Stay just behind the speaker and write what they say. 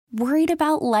Worried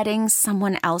about letting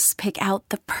someone else pick out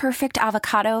the perfect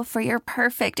avocado for your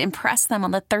perfect impress them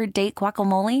on the third date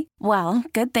guacamole? Well,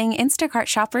 good thing Instacart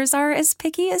shoppers are as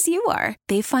picky as you are.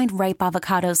 They find ripe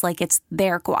avocados like it's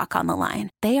their guac on the line.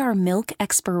 They are milk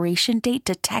expiration date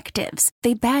detectives.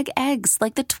 They bag eggs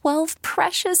like the 12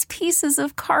 precious pieces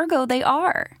of cargo they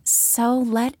are. So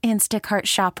let Instacart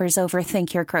shoppers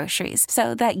overthink your groceries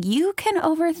so that you can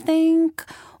overthink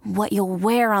what you'll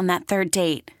wear on that third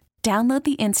date. Download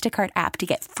the Instacart app to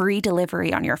get free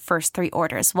delivery on your first 3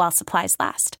 orders while supplies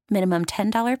last. Minimum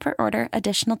 $10 per order.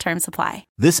 Additional terms apply.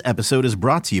 This episode is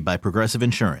brought to you by Progressive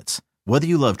Insurance. Whether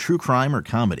you love true crime or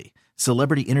comedy,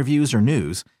 celebrity interviews or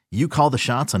news, you call the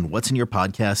shots on what's in your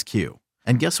podcast queue.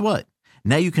 And guess what?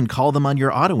 Now you can call them on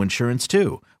your auto insurance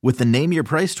too with the Name Your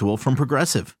Price tool from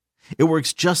Progressive. It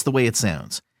works just the way it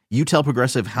sounds. You tell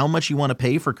Progressive how much you want to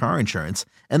pay for car insurance,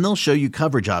 and they'll show you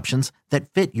coverage options that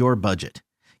fit your budget.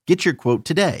 Get your quote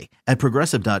today at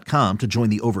Progressive.com to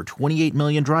join the over 28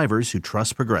 million drivers who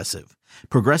trust Progressive.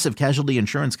 Progressive Casualty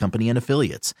Insurance Company and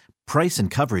Affiliates. Price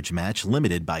and coverage match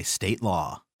limited by state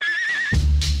law.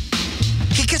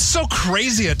 He gets so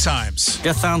crazy at times.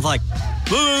 Just sounds like...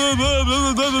 You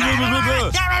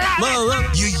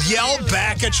yell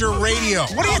back at your radio.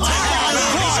 What are you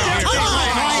talking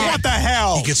about? What the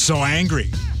hell? He gets so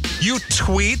angry. You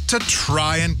tweet to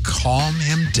try and calm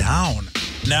him down.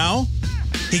 Now...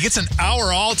 he gets an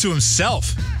hour all to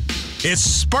himself. It's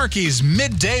Sparky's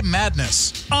Midday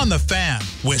Madness on The Fan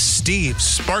with Steve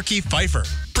Sparky Pfeiffer.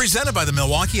 Presented by the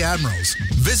Milwaukee Admirals.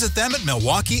 Visit them at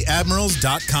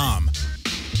MilwaukeeAdmirals.com.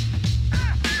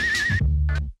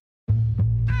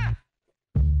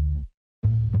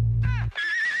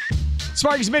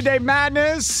 Sparky's Midday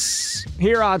Madness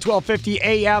here on 1250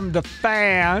 AM The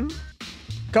Fan.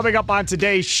 Coming up on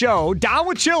today's show, Down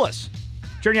with Chillis.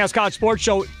 Journey House College Sports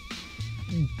Show.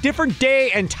 Different day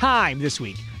and time this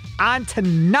week. On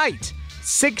tonight,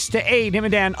 6 to 8, him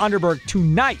and Dan Underberg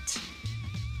tonight.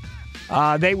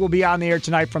 They will be on the air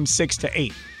tonight from 6 to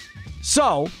 8.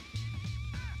 So,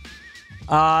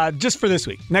 just for this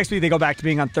week. Next week, they go back to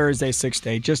being on Thursday, 6 to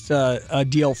 8. Just a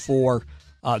deal for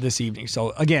this evening.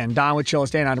 So, again, Don with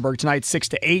Chillis, Dan Underberg tonight, 6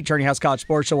 to 8. Journey House College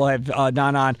Sports Show. We'll have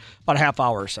Don on about a half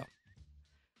hour or so.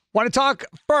 Want to talk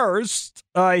first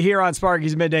here on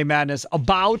Sparky's Midday Madness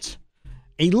about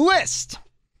a list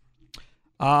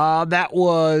that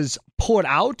was put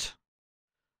out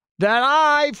that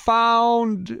I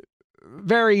found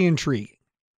very intriguing.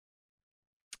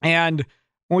 And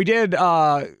when we did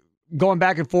going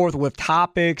back and forth with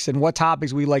topics and what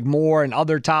topics we like more and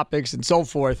other topics and so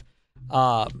forth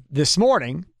this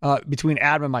morning between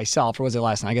Adam and myself, or was it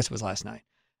last night? I guess it was last night.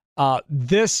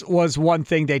 This was one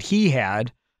thing that he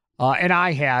had and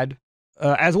I had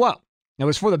as well. It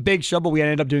was for the big show, but we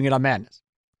ended up doing it on Madness.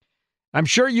 I'm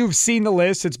sure you've seen the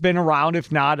list. It's been around.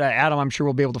 If not, Adam, I'm sure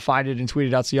we'll be able to find it and tweet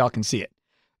it out so y'all can see it.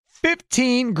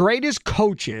 15 greatest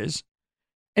coaches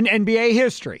in NBA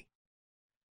history.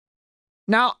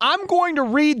 Now, I'm going to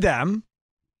read them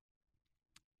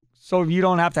so you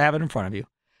don't have to have it in front of you.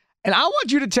 And I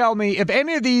want you to tell me if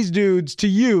any of these dudes to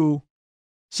you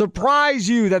surprise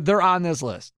you that they're on this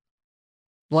list.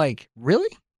 Like,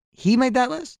 really? He made that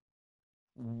list?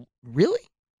 Really?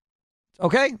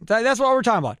 Okay, that's what we're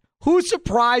talking about. Who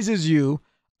surprises you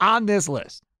on this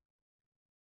list?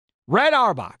 Red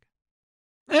Auerbach.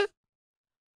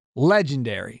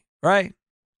 Legendary, right?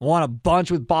 Won a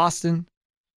bunch with Boston.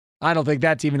 I don't think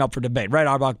that's even up for debate. Red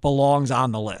Auerbach belongs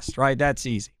on the list, right? That's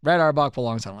easy. Red Auerbach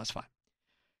belongs on the list, fine.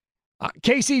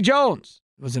 K.C. Jones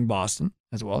was in Boston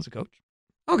as well as a coach.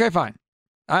 Okay, fine.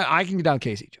 I can get down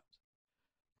K.C. Jones.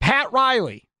 Pat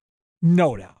Riley,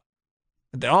 no doubt.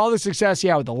 All the success he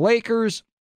had with the Lakers,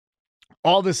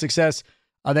 all the success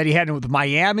that he had with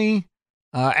Miami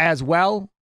as well,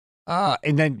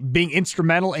 and then being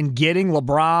instrumental in getting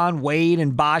LeBron, Wade,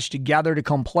 and Bosh together to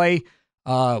come play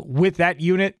with that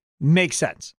unit makes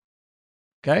sense.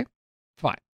 Okay?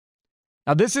 Fine.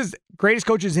 Now, this is greatest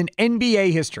coaches in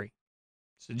NBA history.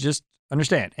 So just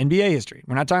understand, NBA history.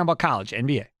 We're not talking about college,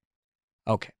 NBA.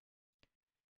 Okay.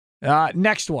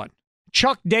 Next one,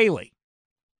 Chuck Daly.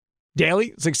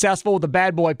 Daly, successful with the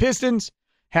Bad Boy Pistons,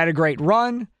 had a great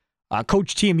run,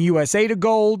 coached Team USA to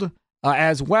gold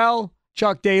as well.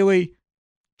 Chuck Daly,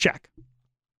 check.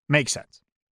 Makes sense.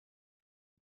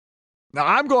 Now,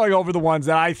 I'm going over the ones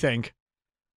that I think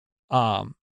are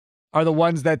the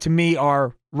ones that to me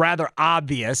are rather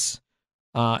obvious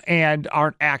and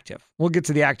aren't active. We'll get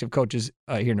to the active coaches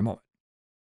here in a moment.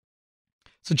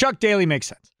 So Chuck Daly makes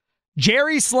sense.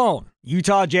 Jerry Sloan,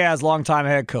 Utah Jazz, longtime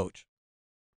head coach.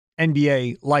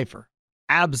 NBA lifer.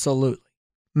 Absolutely.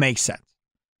 Makes sense.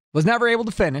 Was never able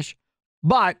to finish,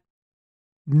 but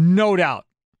no doubt,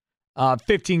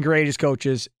 15 greatest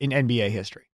coaches in NBA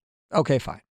history. Okay,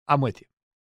 fine. I'm with you.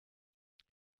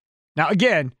 Now,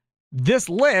 again, this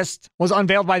list was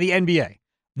unveiled by the NBA.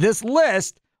 This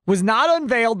list was not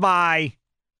unveiled by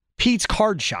Pete's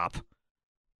Card Shop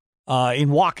in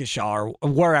Waukesha or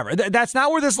wherever. That's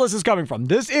not where this list is coming from.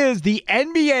 This is the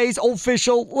NBA's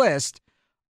official list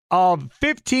of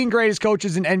 15 greatest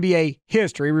coaches in NBA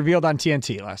history revealed on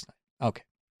TNT last night. Okay.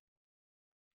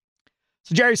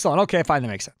 So Jerry Sloan, okay, fine, that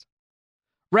makes sense.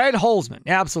 Red Holzman,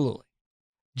 absolutely.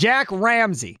 Jack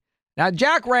Ramsey. Now,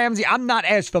 Jack Ramsey, I'm not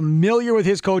as familiar with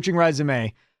his coaching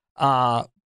resume, but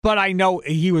I know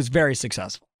he was very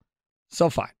successful. So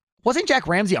fine. Wasn't Jack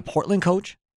Ramsey a Portland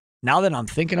coach? Now that I'm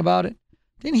thinking about it,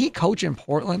 didn't he coach in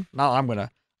Portland? No, I'm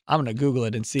gonna Google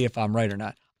it and see if I'm right or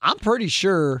not. I'm pretty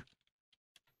sure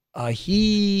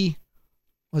he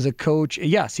was a coach.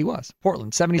 Yes, he was.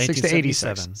 Portland, 76 to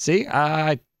 86. See,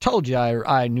 I told you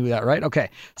I knew that, right? Okay.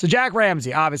 So Jack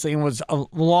Ramsey, obviously, was a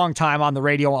long time on the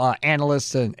radio,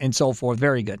 analyst and so forth.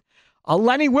 Very good.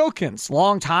 Lenny Wilkens,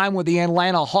 long time with the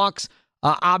Atlanta Hawks.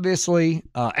 Obviously,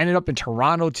 ended up in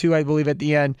Toronto, too, I believe, at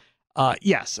the end.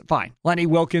 Yes, fine. Lenny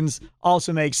Wilkens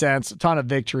also makes sense. A ton of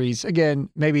victories. Again,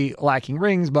 maybe lacking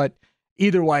rings, but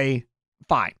either way,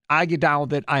 fine. I get down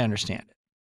with it. I understand it.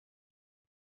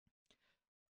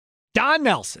 Don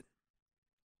Nelson.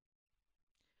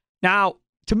 Now,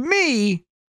 to me,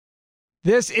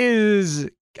 this is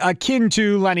akin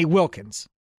to Lenny Wilkens,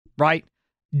 right?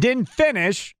 Didn't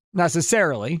finish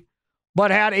necessarily,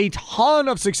 but had a ton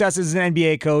of success as an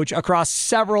NBA coach across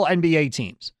several NBA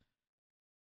teams.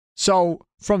 So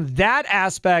from that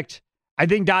aspect, I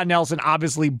think Don Nelson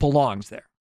obviously belongs there.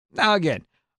 Now, again,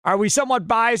 are we somewhat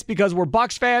biased because we're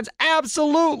Bucks fans?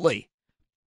 Absolutely.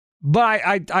 But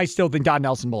I still think Don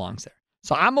Nelson belongs there.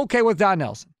 So I'm okay with Don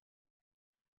Nelson.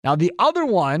 Now, the other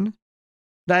one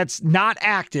that's not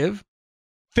active,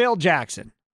 Phil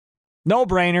Jackson. No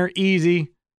brainer,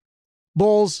 easy.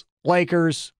 Bulls,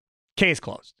 Lakers, case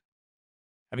closed.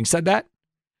 Having said that,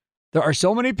 there are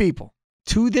so many people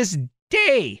to this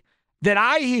day that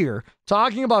I hear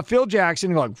talking about Phil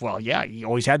Jackson like, well, yeah, he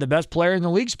always had the best player in the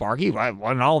league, Sparky. It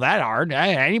wasn't all that hard.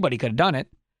 Anybody could have done it.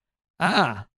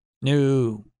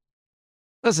 No.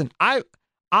 Listen, I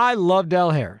love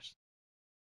Del Harris.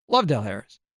 Love Del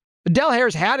Harris. But Del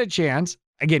Harris had a chance.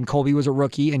 Again, Kobe was a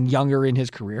rookie and younger in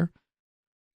his career.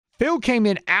 Phil came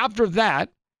in after that,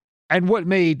 and what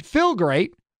made Phil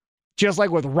great, just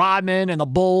like with Rodman and the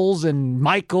Bulls and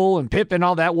Michael and Pip and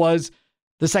all that, was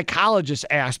the psychologist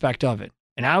aspect of it.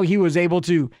 And how he was able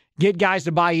to get guys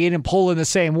to buy in and pull in the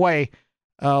same way,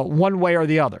 one way or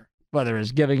the other. Whether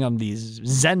it's giving them these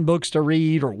Zen books to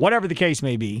read or whatever the case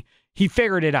may be, he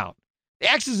figured it out. The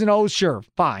X's and O's, sure,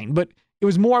 fine. But it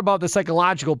was more about the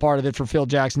psychological part of it for Phil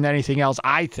Jackson than anything else,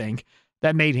 I think,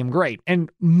 that made him great.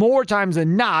 And more times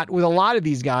than not, with a lot of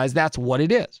these guys, that's what it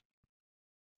is.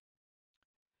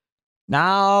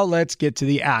 Now let's get to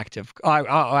the active.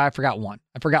 I forgot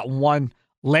one.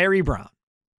 Larry Brown.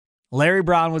 Larry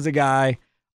Brown was a guy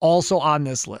also on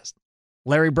this list.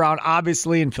 Larry Brown,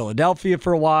 obviously in Philadelphia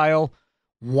for a while,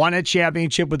 won a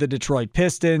championship with the Detroit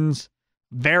Pistons,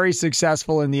 very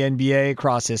successful in the NBA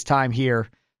across his time here.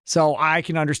 So I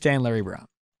can understand Larry Brown.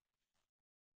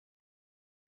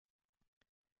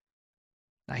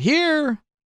 Now here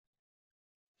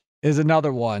is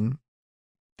another one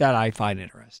that I find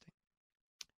interesting.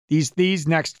 These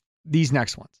next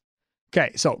ones.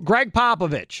 Okay, so Greg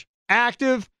Popovich,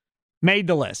 active, made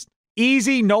the list.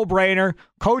 Easy, no-brainer.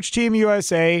 Coach Team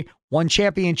USA, won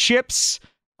championships,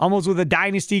 almost with a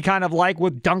dynasty kind of like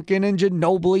with Duncan and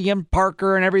Ginobili and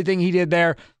Parker and everything he did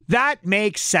there. That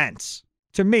makes sense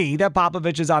to me that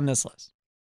Popovich is on this list.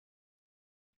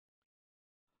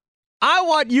 I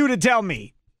want you to tell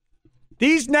me,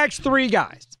 these next three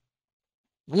guys,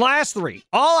 last three,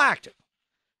 all active,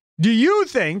 do you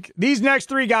think these next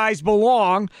three guys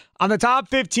belong on the top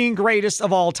 15 greatest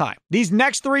of all time? These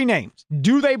next three names,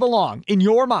 do they belong in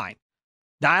your mind?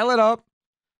 Dial it up,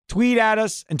 tweet at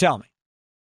us, and tell me.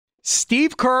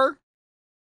 Steve Kerr,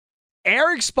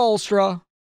 Eric Spoelstra,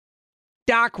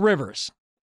 Doc Rivers.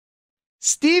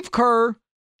 Steve Kerr,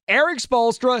 Eric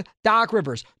Spoelstra, Doc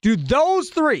Rivers. Do those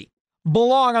three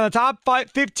belong on the top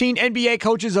 15 NBA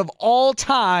coaches of all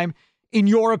time, in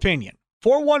your opinion?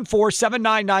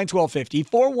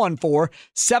 414-799-1250,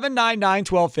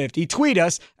 414-799-1250. Tweet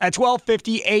us at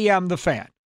 1250 AM The Fan.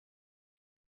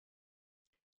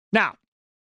 Now,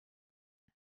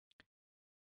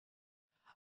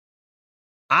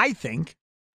 I think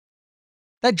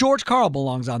that George Karl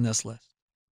belongs on this list.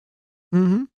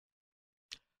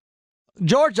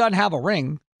 George doesn't have a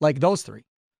ring like those three.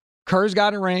 Kerr's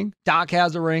got a ring. Doc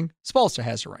has a ring. Spoelstra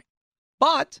has a ring.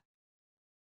 But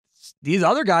these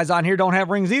other guys on here don't have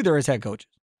rings either as head coaches,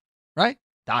 right?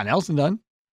 Don Nelson doesn't.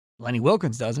 Lenny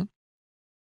Wilkens doesn't.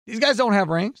 These guys don't have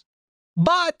rings,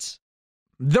 but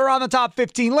they're on the top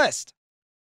 15 list.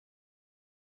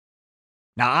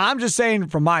 Now, I'm just saying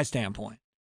from my standpoint,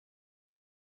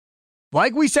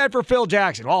 like we said for Phil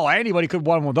Jackson, anybody could have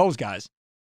won with those guys.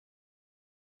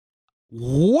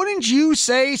 Wouldn't you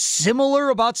say similar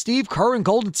about Steve Kerr in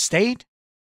Golden State?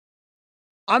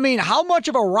 I mean, how much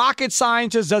of a rocket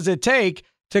scientist does it take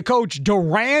to coach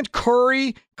Durant,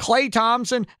 Curry, Klay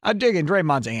Thompson? I'm digging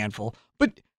Draymond's a handful.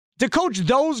 But to coach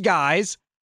those guys,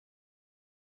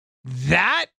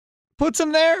 that puts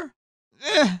them there?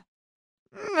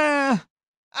 I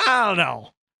don't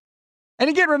know. And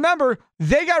again, remember,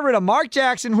 they got rid of Mark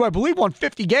Jackson, who I believe won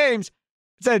 50 games,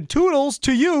 said, toodles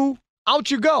to you,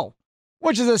 out you go.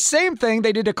 Which is the same thing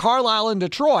they did to Carlisle in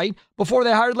Detroit before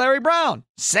they hired Larry Brown.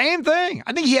 Same thing.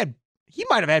 I think he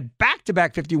might have had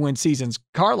back-to-back 50-win seasons,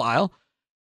 Carlisle.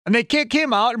 And they kick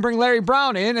him out and bring Larry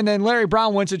Brown in, and then Larry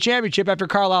Brown wins a championship after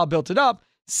Carlisle built it up,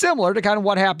 similar to kind of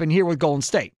what happened here with Golden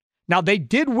State. Now, they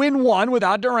did win one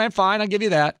without Durant. Fine, I'll give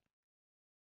you that.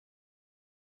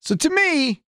 So to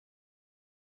me,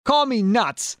 call me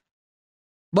nuts,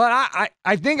 but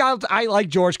I think I like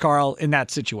George Karl in that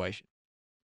situation.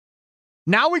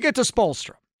 Now we get to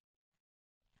Spoelstra.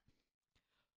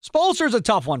 Spoelstra's a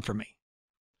tough one for me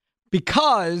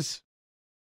because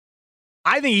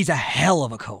I think he's a hell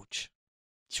of a coach.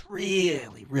 He's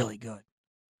really, really good.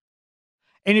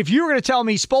 And if you were going to tell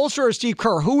me Spoelstra or Steve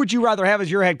Kerr, who would you rather have as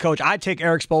your head coach? I'd take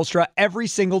Erik Spoelstra every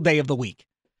single day of the week.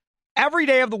 Every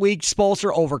day of the week,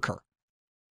 Spoelstra over Kerr.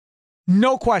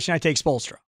 No question, I take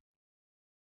Spoelstra.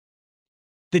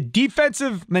 The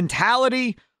defensive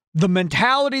mentality, the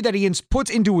mentality that he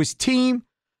puts into his team,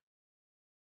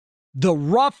 the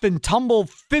rough and tumble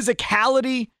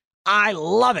physicality, I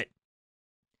love it.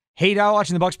 Hate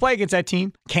watching the Bucks play against that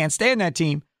team. Can't stand that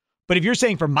team. But if you're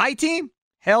saying for my team,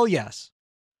 hell yes.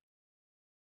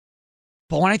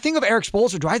 But when I think of Erik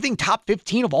Spoelstra, do I think top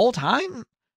 15 of all time?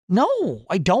 No,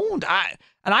 I don't.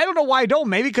 And I don't know why I don't.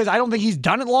 Maybe because I don't think he's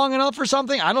done it long enough or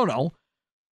something. I don't know.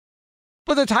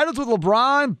 But the titles with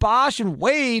LeBron, Bosh, and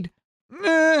Wade,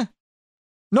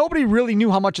 nobody really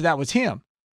knew how much of that was him.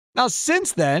 Now,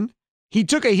 since then, he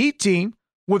took a Heat team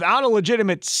without a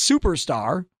legitimate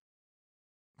superstar.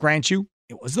 Grant you,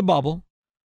 it was the bubble.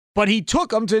 But he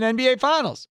took them to an NBA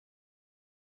Finals.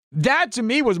 That, to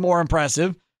me, was more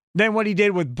impressive than what he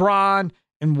did with Bron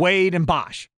and Wade and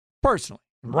Bosh, personally.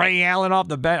 Ray Allen off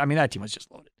the bench. I mean, that team was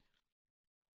just loaded.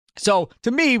 So,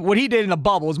 to me, what he did in the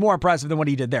bubble was more impressive than what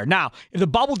he did there. Now, if the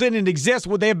bubble didn't exist,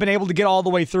 would they have been able to get all the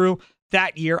way through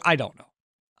that year? I don't know.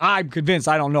 I'm convinced.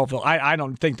 I don't know if I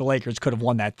don't think the Lakers could have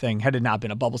won that thing had it not been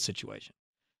a bubble situation.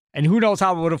 And who knows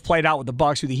how it would have played out with the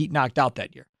Bucks, who the Heat knocked out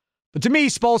that year. But to me,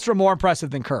 Spoelstra more impressive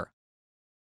than Kerr.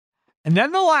 And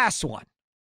then the last one,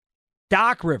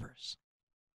 Doc Rivers.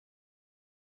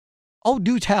 Oh,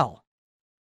 do tell.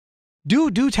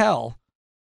 Do tell.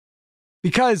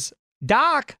 Because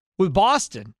Doc with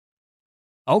Boston,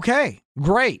 okay,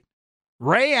 great.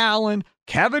 Ray Allen,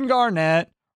 Kevin Garnett,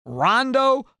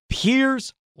 Rondo,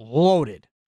 Pierce, loaded.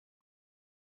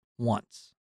 Once.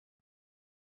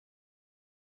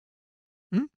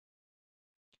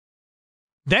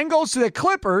 Then goes to the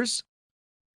Clippers.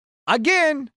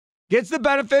 Again, gets the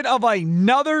benefit of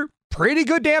another pretty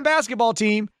good damn basketball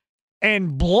team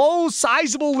and blows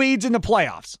sizable leads in the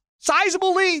playoffs.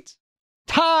 Sizable leads.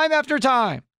 Time after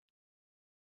time.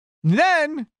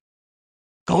 Then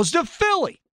goes to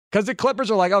Philly because the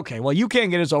Clippers are like, okay, well, you can't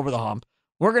get us over the hump.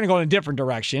 We're going to go in a different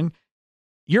direction.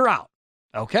 You're out.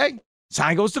 Okay.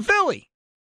 Sign goes to Philly.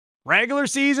 Regular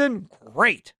season,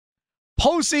 great.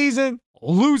 Postseason,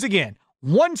 lose again.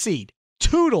 1 seed.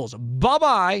 Toodles.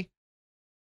 Bye-bye.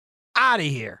 Out of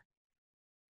here.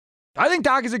 I think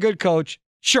Doc is a good coach.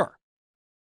 Sure.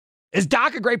 Is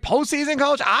Doc a great postseason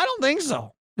coach? I don't think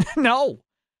so. No.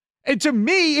 And to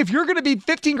me, if you're going to be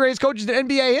 15 greatest coaches in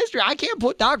NBA history, I can't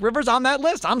put Doc Rivers on that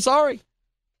list. I'm sorry.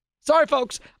 Sorry,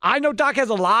 folks. I know Doc has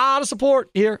a lot of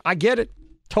support here. I get it.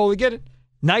 Totally get it.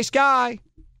 Nice guy.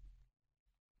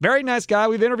 Very nice guy.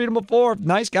 We've interviewed him before.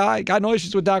 Nice guy. Got no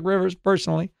issues with Doc Rivers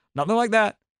personally. Nothing like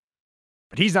that.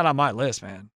 But he's not on my list,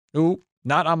 man. Ooh,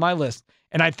 not on my list.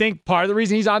 And I think part of the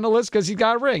reason he's on the list is because he's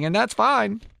got a ring, and that's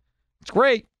fine. It's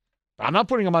great. But I'm not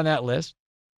putting him on that list.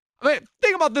 I mean,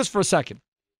 think about this for a second.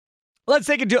 Let's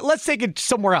take it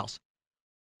somewhere else.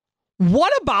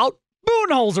 What about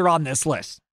Budenholzer on this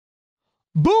list?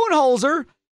 Budenholzer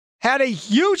had a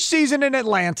huge season in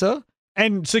Atlanta,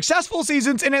 and successful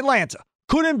seasons in Atlanta.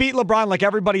 Couldn't beat LeBron like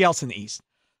everybody else in the East.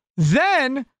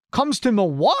 Then comes to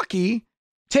Milwaukee,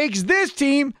 takes this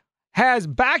team, has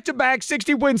back-to-back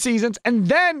 60-win seasons, and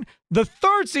then the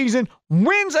third season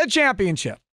wins a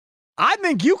championship. I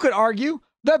think you could argue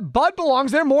that Bud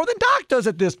belongs there more than Doc does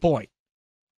at this point.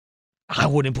 I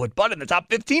wouldn't put Bud in the top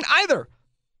 15 either.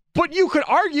 But you could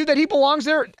argue that he belongs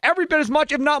there every bit as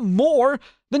much, if not more,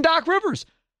 than Doc Rivers.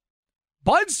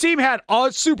 Bud's team had a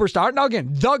superstar. Now, again,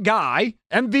 the guy,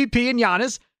 MVP and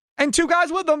Giannis, and two guys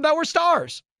with them that were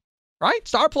stars, right?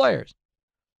 Star players.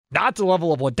 Not to the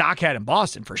level of what Doc had in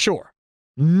Boston, for sure.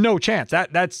 No chance.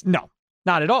 That's no,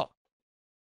 not at all.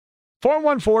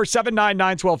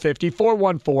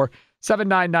 414-799-1250.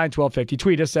 414-799-1250.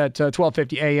 Tweet us at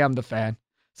 1250 AM The Fan.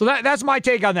 So that's my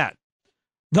take on that.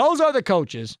 Those are the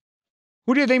coaches.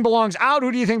 Who do you think belongs out?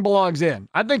 Who do you think belongs in?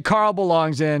 I think Carl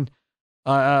belongs in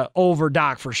over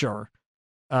Doc for sure,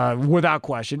 without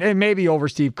question, and maybe over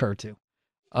Steve Kerr too.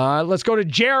 Let's go to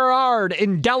Gerard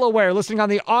in Delaware, listening on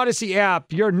the Odyssey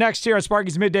app. You're next here at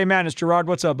Sparky's Midday Madness. Gerard,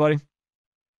 what's up, buddy?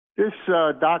 This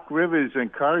Doc Rivers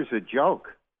and Kerr is a joke.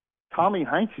 Tommy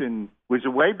Heinsohn was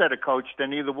a way better coach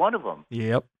than either one of them.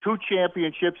 Yep. 2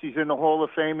 championships. He's in the Hall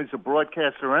of Fame as a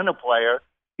broadcaster and a player.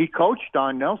 He coached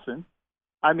Don Nelson.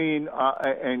 I mean,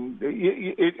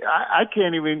 I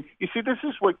can't even. You see, this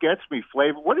is what gets me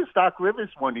flavor. What has Doc Rivers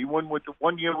won? He won with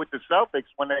 1 year with the Celtics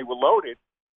when they were loaded,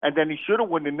 and then he should have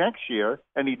won the next year,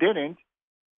 and he didn't.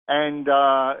 And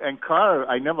Kerr,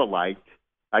 I never liked.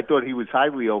 I thought he was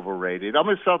highly overrated. I'm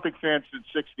a Celtic fan since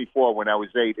 '64 when I was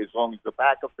 8, as long as a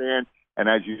Packer fan, and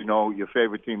as you know, your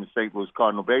favorite team is St. Louis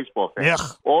Cardinal baseball fan.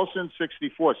 Ugh. All since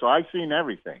 '64, so I've seen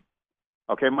everything.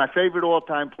 Okay, my favorite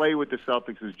all-time player with the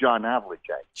Celtics is John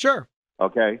Havlicek. Sure.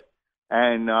 Okay,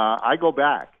 and I go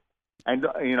back, and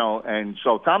and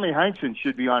so Tommy Heinsohn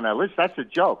should be on that list. That's a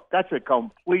joke. That's a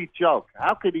complete joke.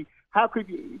 How could he?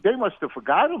 They must have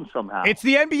forgot him somehow. It's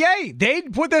the NBA. They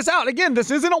put this out. Again, this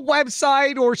isn't a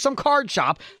website or some card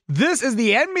shop. This is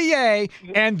the NBA,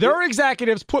 and their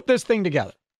executives put this thing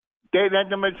together. That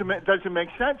doesn't make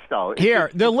sense, though.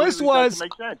 The list was, doesn't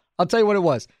make sense. I'll tell you what it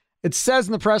was. It says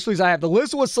in the press release I have, the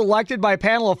list was selected by a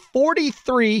panel of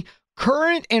 43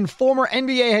 current and former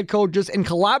NBA head coaches in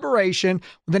collaboration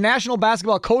with the National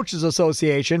Basketball Coaches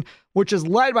Association, which is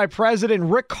led by President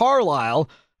Rick Carlisle,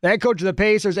 the head coach of the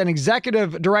Pacers, and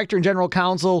Executive Director and General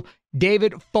Counsel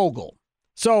David Fogel.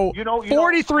 So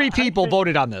 43 people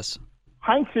voted on this.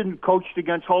 Heinsohn coached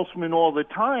against Holtzman all the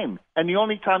time, and the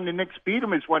only time the Knicks beat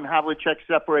him is when Havlicek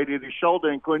separated his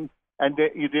shoulder and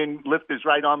you didn't lift his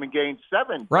right arm in Game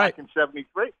 7 back in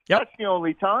 '73. Yep. That's the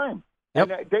only time. Yep.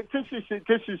 And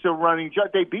this is a running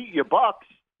joke. They beat your Bucks.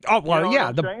 Oh, well,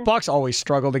 yeah, the saying? Bucks always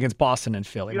struggled against Boston and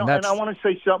Philly. And I want to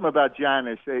say something about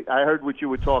Giannis. I heard what you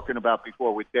were talking about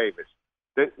before with Davis.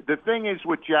 The thing is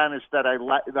with Giannis that I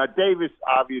like. Now, Davis,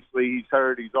 obviously, he's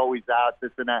hurt. He's always out, this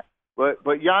and that. But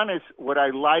Giannis, what I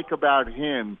like about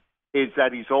him is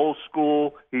that he's old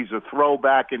school, he's a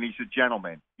throwback, and he's a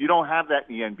gentleman. You don't have that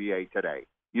in the NBA today.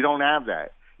 You don't have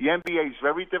that. The NBA is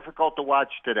very difficult to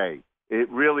watch today. It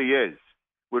really is,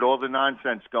 with all the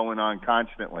nonsense going on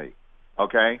constantly.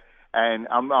 Okay? And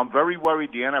I'm very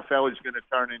worried the NFL is going to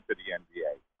turn into the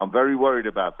NBA. I'm very worried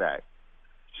about that.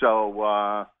 So,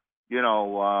 I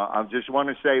just want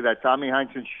to say that Tommy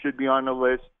Heinsohn should be on the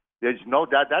list. There's no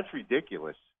doubt. That's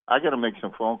ridiculous. I got to make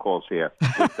some phone calls here.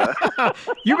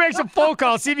 You make some phone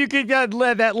calls. See if you can get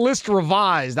that list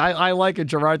revised. I like it,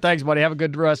 Gerard. Thanks, buddy. Have a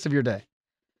good rest of your day.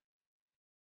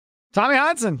 Tommy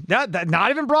Heinsohn, that not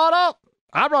even brought up.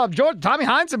 I brought up George. Tommy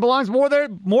Heinsohn belongs more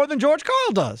than George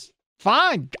Karl does.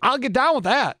 Fine. I'll get down with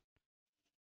that.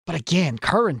 But again,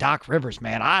 Kerr and Doc Rivers,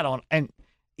 man, I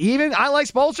like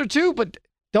Spoelstra too, but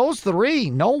those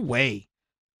 3, no way.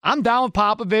 I'm down with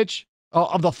Popovich.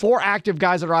 Of the 4 active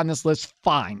guys that are on this list,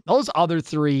 fine. Those other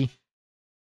 3,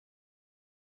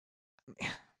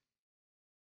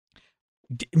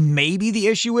 maybe the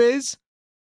issue is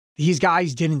these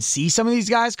guys didn't see some of these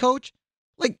guys coach.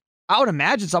 Like, I would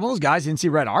imagine some of those guys didn't see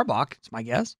Red Auerbach. It's my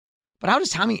guess. But how does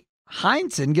Tommy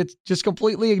Heinsohn get just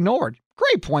completely ignored?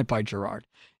 Great point by Gerard.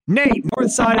 Nate,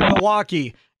 north side of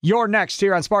Milwaukee. You're next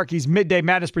here on Sparky's Midday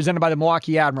Madness presented by the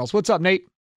Milwaukee Admirals. What's up, Nate?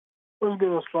 What's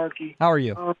good, Sparky? How are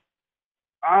you?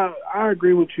 I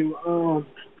agree with you.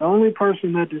 The only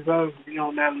person that deserves to be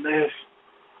on that list,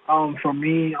 for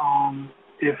me,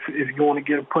 if you want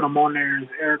to put him on there, is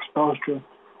Eric Spoelstra.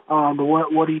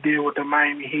 What he did with the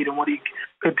Miami Heat and what he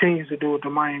continues to do with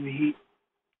the Miami Heat,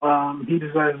 he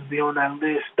deserves to be on that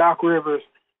list. Doc Rivers,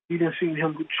 you didn't see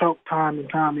him choke time and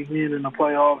time again in the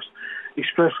playoffs,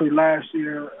 especially last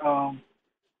year.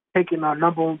 being a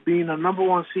number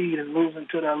one seed and losing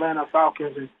to the Atlanta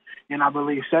Falcons, and I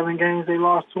believe 7 games they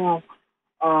lost to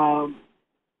them.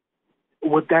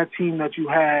 With that team that you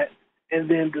had, and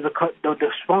then the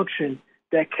dysfunction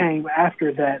that came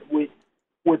after that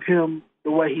with him,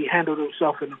 the way he handled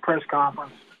himself in the press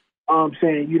conference,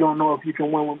 saying you don't know if you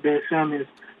can win with Ben Simmons,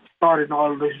 starting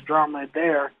all of this drama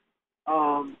there.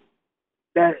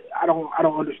 That I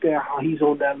don't understand how he's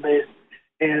on that list.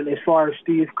 And as far as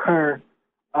Steve Kerr,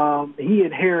 he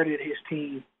inherited his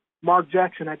team. Mark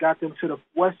Jackson had got them to the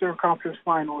Western Conference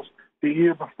Finals the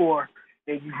year before,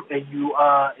 and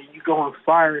you go and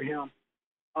fire him,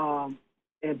 and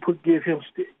give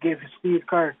Steve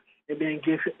Kerr, and then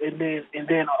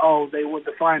they win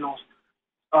the finals.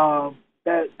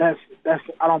 That's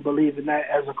I don't believe in that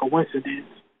as a coincidence.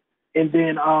 And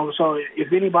then so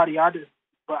if anybody, I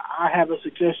have a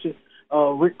suggestion.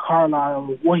 Rick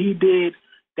Carlisle, what he did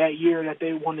that year that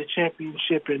they won the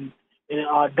championship in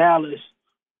Dallas,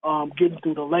 getting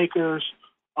through the Lakers,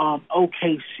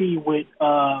 OKC with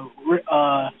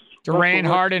Durant,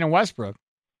 Harden, and Westbrook.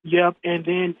 Yep, and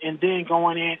then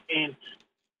going in and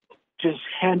just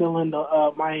handling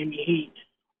the Miami Heat.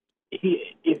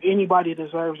 If anybody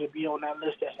deserves to be on that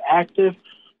list that's active,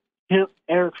 him,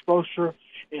 Eric Spoelstra,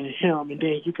 and him, and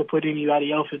then you could put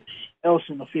anybody else in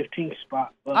the 15th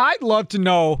spot. But I'd love to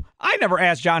know. I never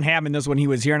asked John Hammond this when he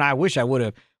was here, and I wish I would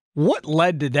have. What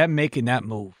led to them making that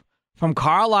move from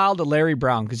Carlisle to Larry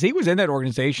Brown? Because he was in that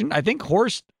organization. I think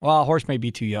Horst may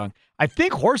be too young. I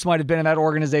think Horst might have been in that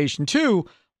organization too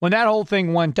when that whole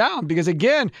thing went down. Because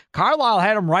again, Carlisle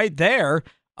had him right there,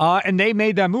 and they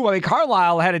made that move. I mean,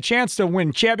 Carlisle had a chance to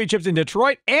win championships in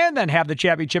Detroit and then have the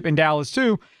championship in Dallas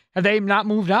too. Have they not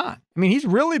moved on? I mean, he's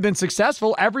really been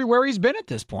successful everywhere he's been at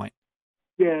this point.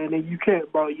 Yeah, and then you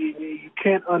can't, bro. You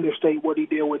can't understate what he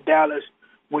did with Dallas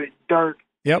with Dirk.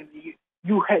 Yep.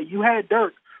 You had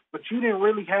Dirk, but you didn't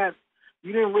really have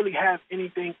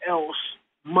anything else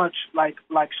much like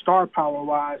star power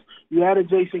wise. You had a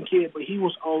Jason Kidd, but he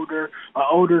was older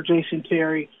Jason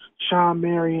Terry, Sean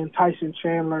Marion, Tyson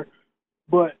Chandler.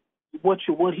 But what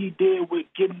he did with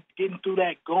getting through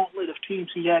that gauntlet of teams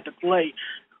he had to play,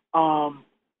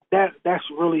 that's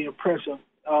really impressive.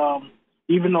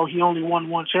 Even though he only won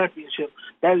one championship,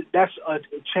 that's a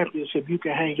championship you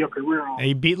can hang your career on.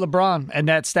 He beat LeBron and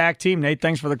that stacked team. Nate,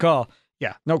 thanks for the call.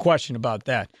 Yeah, no question about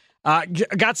that.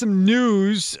 Got some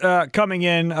news coming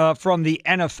in from the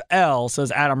NFL,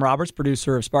 says Adam Roberts,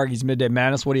 producer of Sparky's Midday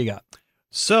Madness. What do you got?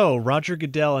 So, Roger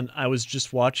Goodell, and I was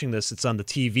just watching this. It's on the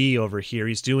TV over here.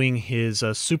 He's doing his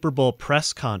Super Bowl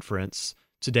press conference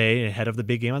today ahead of the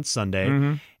big game on Sunday.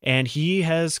 Mm-hmm. And he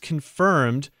has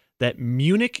confirmed that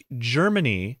Munich,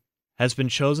 Germany has been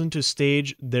chosen to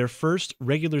stage their first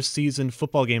regular season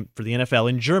football game for the NFL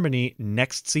in Germany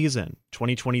next season,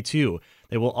 2022.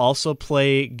 They will also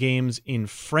play games in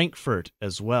Frankfurt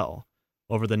as well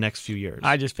over the next few years.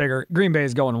 I just figure Green Bay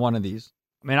is going one of these.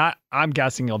 I mean, I'm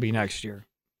guessing it'll be next year.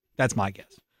 That's my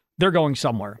guess. They're going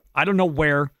somewhere. I don't know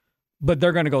where, but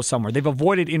they're going to go somewhere. They've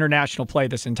avoided international play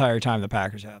this entire time, the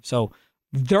Packers have. So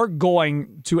they're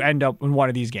going to end up in one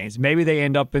of these games. Maybe they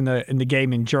end up in the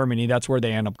game in Germany. That's where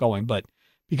they end up going. But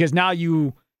because now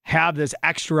you have this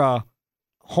extra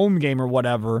home game or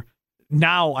whatever,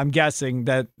 now I'm guessing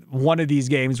that one of these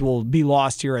games will be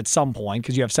lost here at some point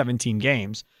because you have 17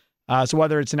 games. So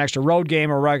whether it's an extra road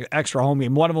game or extra home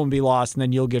game, one of them will be lost, and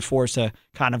then you'll get forced to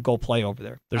kind of go play over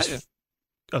there.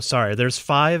 There's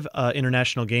 5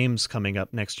 international games coming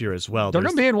up next year as well. They're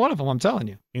going to be in one of them, I'm telling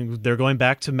you. They're going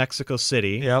back to Mexico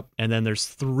City. Yep. And then there's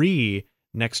 3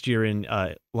 next year in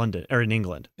London, or in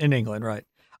England. In England, right.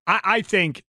 I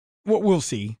think what we'll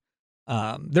see.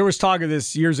 There was talk of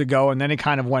this years ago, and then it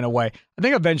kind of went away. I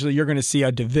think eventually you're going to see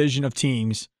a division of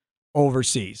teams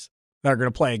overseas that are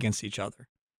going to play against each other.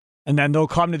 And then they'll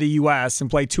come to the U.S. and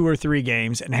play 2 or 3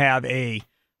 games and have a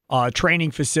training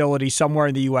facility somewhere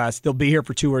in the U.S. They'll be here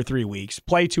for 2 or 3 weeks,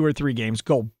 play 2 or 3 games,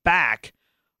 go back,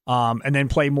 and then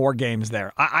play more games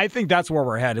there. I think that's where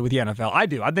we're headed with the NFL. I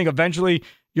do. I think eventually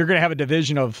you're going to have a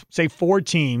division of, say, 4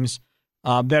 teams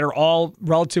that are all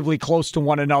relatively close to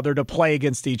one another to play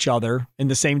against each other in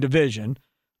the same division.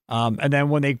 And then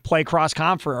when they play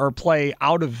cross-conference or play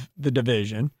out of the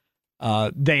division,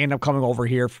 they end up coming over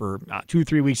here for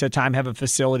 2-3 weeks at a time, have a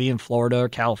facility in Florida or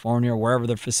California or wherever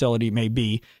the facility may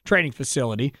be, training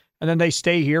facility, and then they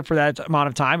stay here for that amount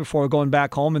of time before going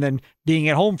back home and then being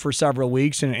at home for several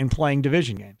weeks and playing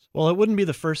division games. Well, it wouldn't be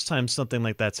the first time something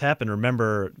like that's happened.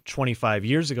 Remember, 25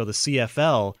 years ago, the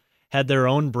CFL had their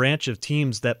own branch of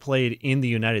teams that played in the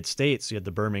United States. You had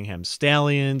the Birmingham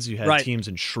Stallions, you had teams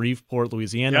in Shreveport,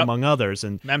 Louisiana, among others,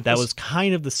 and Memphis. That was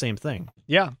kind of the same thing.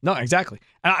 Yeah, no, exactly.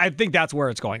 I think that's where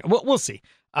it's going. We'll see.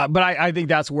 But I think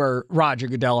that's where Roger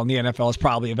Goodell and the NFL is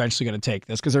probably eventually going to take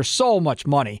this, because there's so much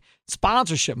money,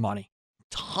 sponsorship money,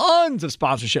 tons of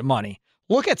sponsorship money.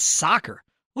 Look at soccer.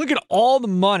 Look at all the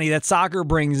money that soccer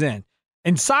brings in.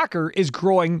 And soccer is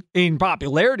growing in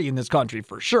popularity in this country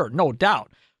for sure, no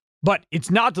doubt. But it's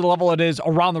not to the level it is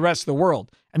around the rest of the world.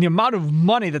 And the amount of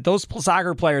money that those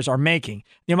soccer players are making,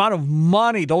 the amount of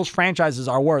money those franchises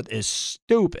are worth is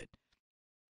stupid.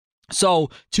 So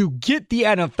to get the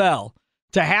NFL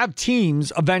to have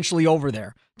teams eventually over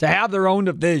there, to have their own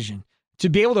division, to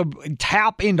be able to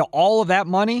tap into all of that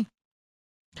money,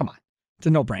 come on, it's a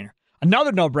no-brainer.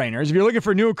 Another no-brainer is if you're looking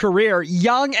for a new career,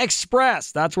 Young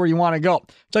Express, that's where you want to go.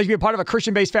 So you can be a part of a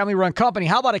Christian-based family-run company.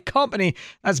 How about a company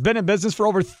that's been in business for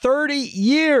over 30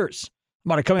 years? How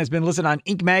about a company that's been listed on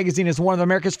Inc. magazine as one of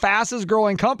America's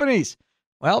fastest-growing companies?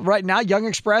 Well, right now, Young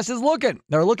Express is looking.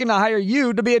 They're looking to hire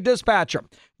you to be a dispatcher.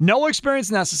 No experience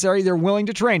necessary. They're willing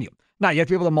to train you. Now, you have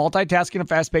to be able to multitask in a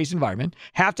fast-paced environment,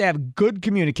 have to have good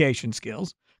communication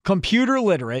skills, computer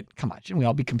literate. Come on, shouldn't we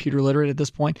all be computer literate at this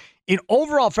point? An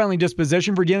overall friendly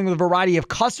disposition for dealing with a variety of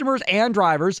customers and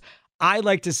drivers. I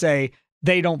like to say,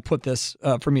 they don't put this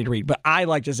for me to read, but I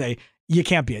like to say, you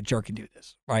can't be a jerk and do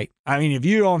this, right? I mean, if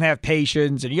you don't have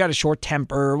patience and you got a short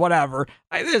temper or whatever,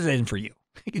 this isn't for you.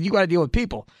 You got to deal with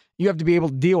people. You have to be able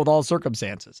to deal with all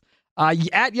circumstances.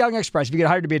 At Young Express, if you get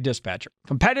hired to be a dispatcher,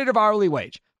 competitive hourly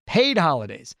wage, paid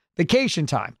holidays, vacation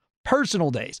time, personal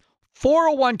days,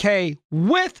 401k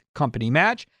with company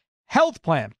match, health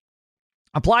plan.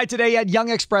 Apply today at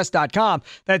youngexpress.com.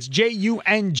 That's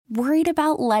J-U-N. Worried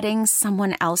about letting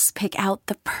someone else pick out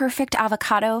the perfect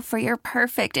avocado for your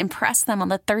perfect impress them on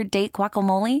the third date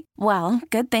guacamole? Well,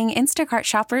 good thing Instacart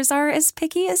shoppers are as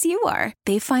picky as you are.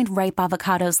 They find ripe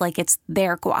avocados like it's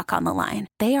their guac on the line.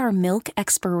 They are milk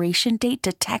expiration date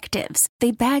detectives.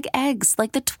 They bag eggs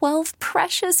like the 12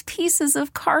 precious pieces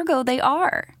of cargo they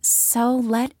are. So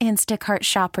let Instacart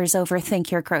shoppers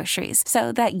overthink your groceries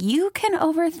so that you can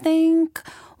overthink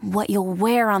what you'll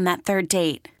wear on that third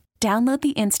date. Download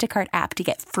the Instacart app to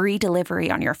get free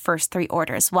delivery on your first 3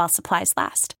 orders while supplies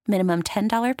last. Minimum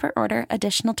 $10 per order.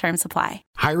 Additional terms apply.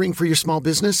 Hiring for your small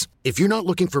business? If you're not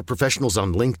looking for professionals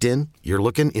on LinkedIn, you're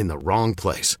looking in the wrong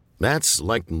place. That's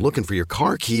like looking for your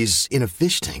car keys in a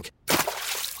fish tank.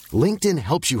 LinkedIn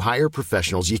helps you hire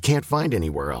professionals you can't find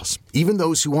anywhere else, even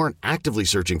those who aren't actively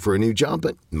searching for a new job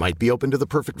but might be open to the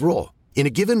perfect role. In a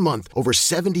given month, over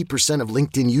 70% of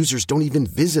LinkedIn users don't even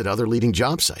visit other leading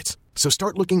job sites. So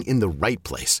start looking in the right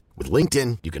place. With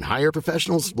LinkedIn, you can hire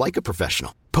professionals like a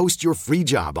professional. Post your free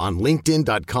job on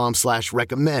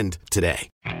linkedin.com/recommend today.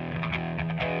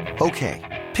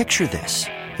 Okay, picture this.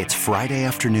 It's Friday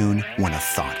afternoon when a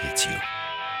thought hits you.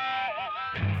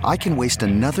 I can waste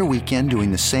another weekend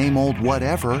doing the same old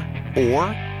whatever, or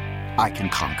I can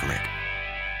conquer it.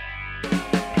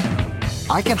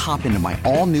 I can hop into my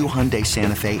all-new Hyundai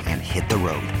Santa Fe and hit the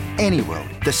road. Any road.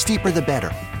 The steeper, the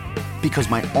better. Because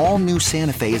my all-new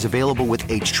Santa Fe is available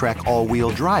with H-Track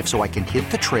all-wheel drive, so I can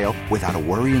hit the trail without a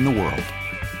worry in the world.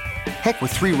 Heck, with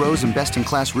 3 rows and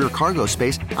best-in-class rear cargo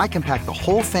space, I can pack the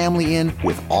whole family in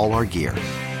with all our gear.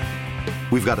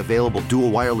 We've got available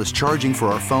dual wireless charging for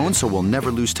our phones, so we'll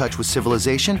never lose touch with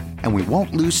civilization, and we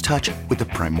won't lose touch with the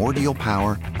primordial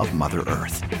power of Mother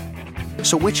Earth.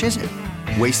 So which is it?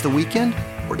 Waste the weekend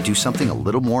or do something a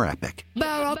little more epic?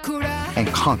 And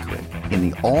conquer it in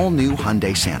the all-new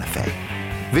Hyundai Santa Fe.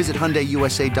 Visit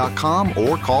HyundaiUSA.com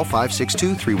or call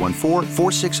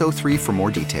 562-314-4603 for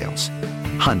more details.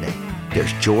 Hyundai,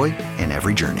 there's joy in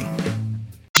every journey.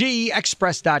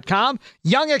 GEXpress.com.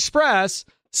 Young Express,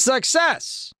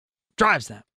 success drives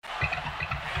them.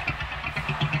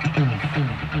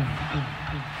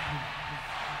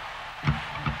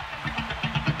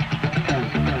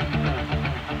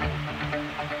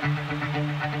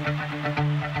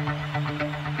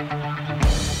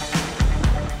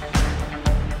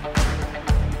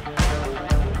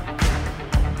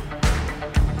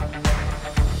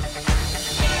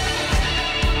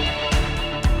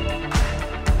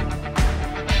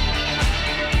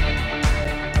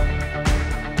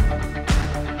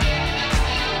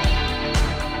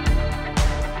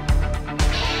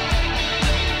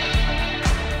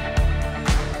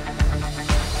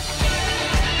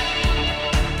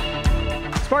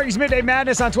 Sparky's Midday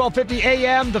Madness on 1250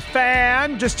 AM. The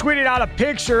Fan just tweeted out a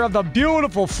picture of the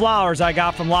beautiful flowers I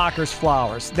got from Lockers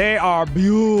Flowers. They are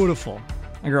beautiful.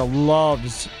 My girl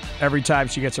loves every time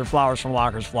she gets her flowers from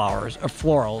Lockers Flowers,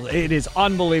 floral. It is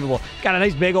unbelievable. Got a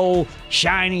nice big old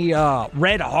shiny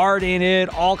red heart in it,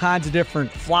 all kinds of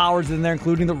different flowers in there,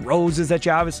 including the roses that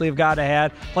you obviously have got to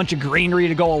have, a bunch of greenery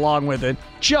to go along with it.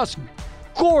 Just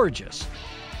gorgeous.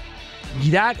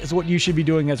 That is what you should be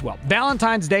doing as well.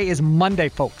 Valentine's Day is Monday,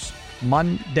 folks.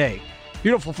 Monday.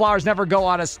 Beautiful flowers never go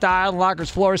out of style. Lockers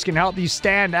Florist can help you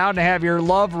stand out and have your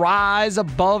love rise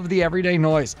above the everyday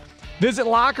noise. Visit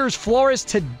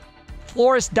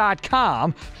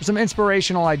LockersFlorist.com for some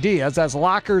inspirational ideas. That's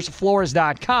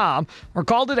LockersFlorist.com or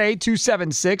call today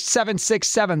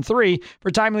 276-7673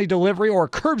 for timely delivery or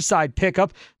curbside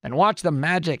pickup. And watch the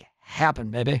magic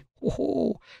happen, baby.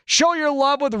 Whoa. Show your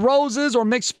love with roses or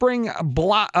mixed spring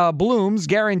blooms,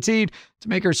 guaranteed to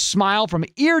make her smile from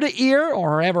ear to ear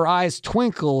or have her eyes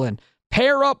twinkle, and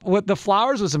pair up with the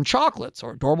flowers with some chocolates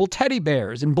or adorable teddy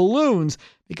bears and balloons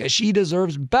because she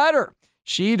deserves better.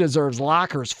 She deserves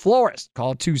Lockers Florist.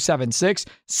 Call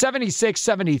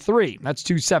 276-7673. That's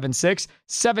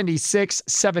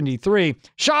 276-7673.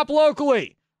 Shop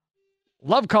locally.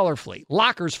 Love colorfully.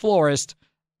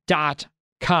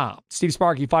 LockersFlorist.com. Steve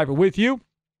Sparky Pfeiffer with you. On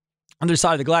the other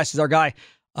side of the glass is our guy,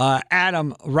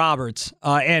 Adam Roberts.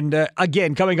 And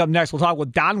again, coming up next, we'll talk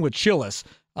with Don Wachillis.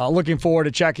 Looking forward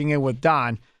to checking in with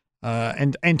Don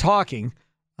and talking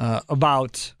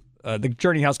about the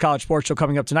Journey House College Sports Show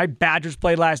coming up tonight. Badgers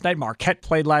played last night. Marquette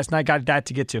played last night. Got that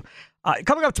to get to.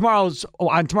 Coming up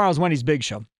on tomorrow's Wendy's Big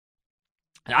Show.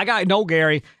 I got no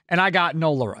Gary and I got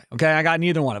no Leroy. Okay, I got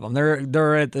neither one of them.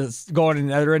 They're at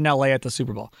they're in LA at the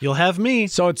Super Bowl. You'll have me.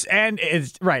 So it's Adam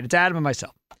and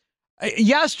myself.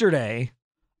 Yesterday,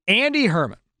 Andy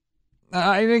Herman.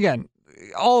 And again,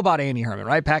 all about Andy Herman,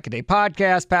 right? Pack a Day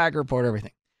Podcast, Pack Report,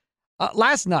 everything.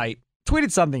 Last night,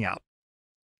 tweeted something out.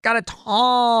 Got a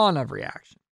ton of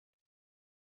reaction.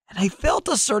 And I felt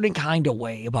a certain kind of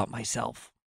way about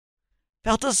myself.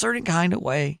 Felt a certain kind of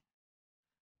way.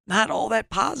 Not all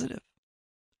that positive.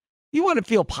 You want to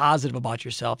feel positive about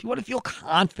yourself. You want to feel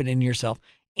confident in yourself.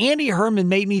 Andy Herman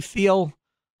made me feel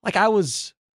like I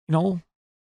was,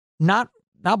 not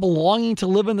belonging to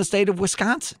live in the state of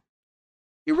Wisconsin.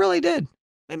 He really did.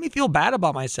 Made me feel bad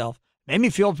about myself. Made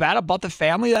me feel bad about the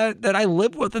family that I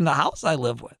live with and the house I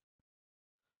live with.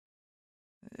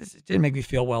 It didn't make me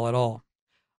feel well at all.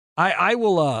 I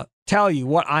will tell you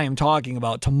what I am talking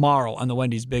about tomorrow on the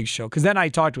Wendy's Big Show, because then I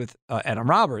talked with Adam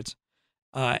Roberts,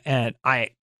 and I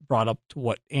brought up to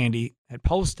what Andy had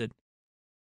posted.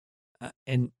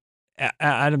 And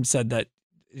Adam said that,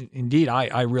 indeed,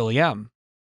 I really am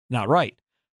not right,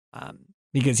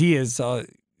 because he is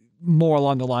more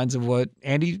along the lines of what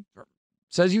Andy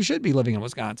says you should be living in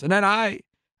Wisconsin. And I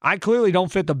clearly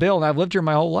don't fit the bill, and I've lived here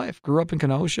my whole life. Grew up in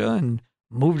Kenosha and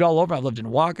moved all over. I've lived in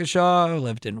Waukesha,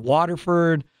 lived in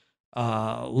Waterford,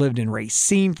 lived in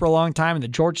Racine for a long time in the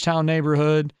Georgetown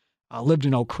neighborhood, lived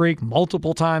in Oak Creek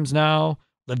multiple times now,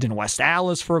 lived in West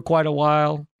Allis for quite a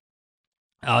while.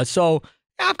 So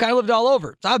I've kind of lived all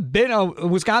over. So I've been a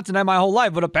Wisconsinite my whole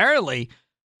life, but apparently,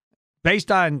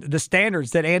 based on the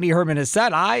standards that Andy Herman has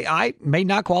set, I may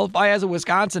not qualify as a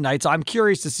Wisconsinite. So I'm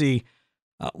curious to see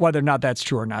whether or not that's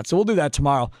true or not. So we'll do that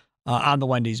tomorrow on the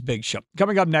Wendy's Big Show.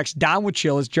 Coming up next, Don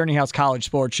Wachillis, Journey House College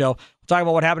Sports Show. We'll talk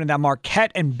about what happened in that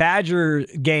Marquette and Badger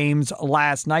games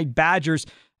last night. Badgers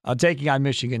taking on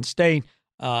Michigan State.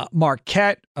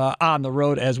 Marquette on the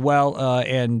road as well,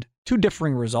 and two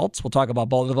differing results. We'll talk about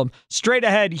both of them straight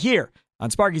ahead here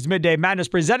on Sparky's Midday Madness,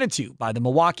 presented to you by the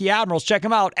Milwaukee Admirals. Check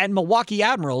them out at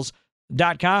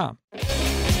MilwaukeeAdmirals.com.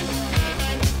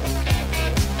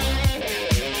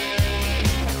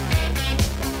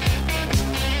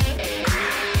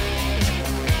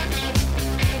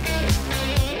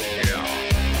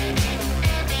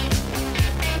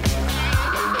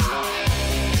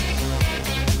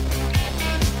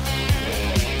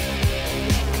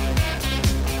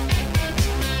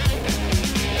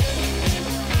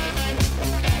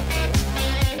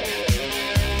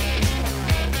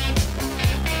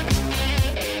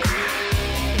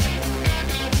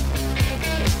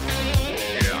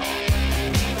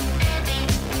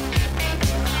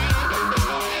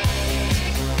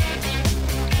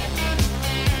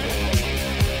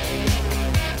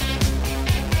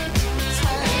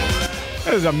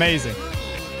 It was amazing.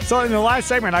 So in the last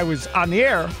segment, I was on the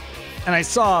air, and I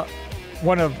saw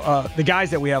one of the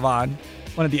guys that we have on,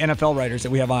 one of the NFL writers that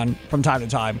we have on from time to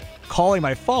time, calling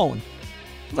my phone.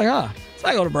 I was like, so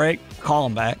I go to break, call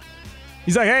him back.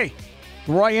 He's like, hey,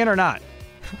 Roy in or not?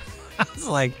 I was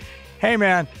like, hey,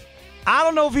 man, I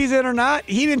don't know if he's in or not.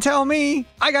 He didn't tell me.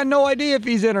 I got no idea if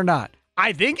he's in or not.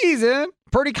 I think he's in.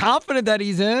 Pretty confident that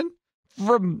he's in.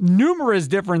 from numerous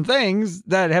different things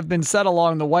that have been said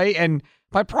along the way and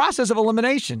by process of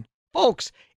elimination.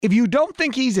 Folks, if you don't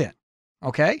think he's in,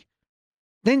 okay,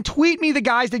 then tweet me the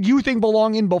guys that you think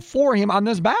belong in before him on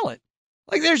this ballot.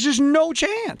 Like, there's just no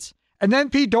chance. And then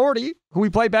Pete Doherty, who we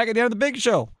played back at the end of the Big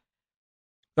Show.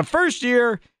 The first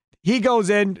year, he goes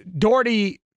in,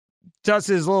 Doherty does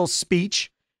his little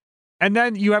speech, and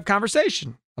then you have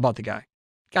conversation about the guy.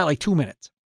 Got like 2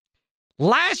 minutes.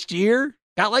 Last year,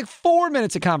 got like 4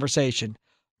 minutes of conversation.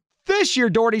 This year,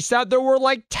 Doherty said there were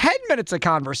like 10 minutes of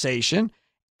conversation,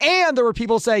 and there were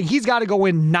people saying he's got to go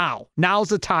in now. Now's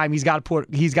the time. He's got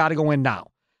to go in now.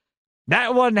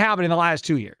 That wasn't happening in the last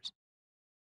 2 years.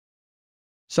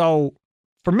 So,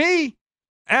 for me,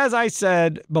 as I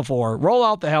said before, roll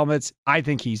out the helmets. I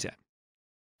think he's in.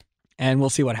 And we'll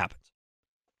see what happens.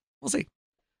 We'll see.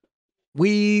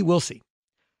 We will see.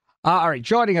 All right,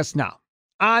 joining us now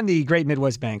on the Great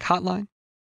Midwest Bank Hotline,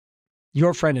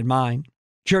 your friend and mine,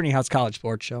 Journey House College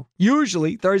Sports Show.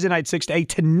 Usually Thursday night, 6 to 8.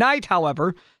 Tonight,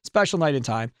 however, special night in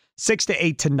time, 6 to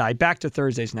 8 tonight. Back to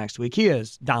Thursdays next week. He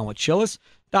is Don Wachillis.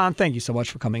 Don, thank you so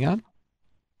much for coming on.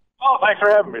 Oh, thanks for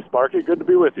having me, Sparky. Good to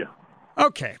be with you.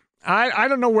 Okay. I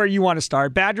don't know where you want to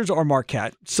start, Badgers or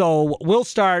Marquette. So we'll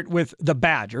start with the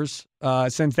Badgers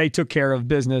since they took care of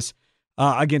business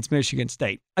against Michigan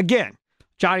State. Again,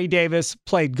 Johnny Davis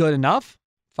played good enough.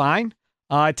 Fine.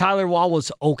 Tyler Wall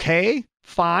was okay.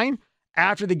 Fine.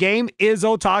 After the game,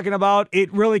 Izzo talking about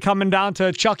it really coming down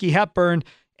to Chucky Hepburn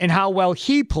and how well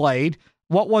he played.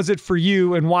 What was it for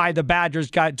you and why the Badgers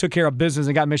took care of business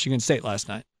and got Michigan State last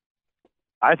night?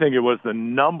 I think it was the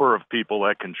number of people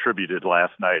that contributed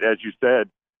last night. As you said,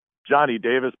 Johnny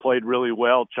Davis played really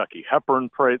well. Chucky Hepburn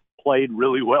played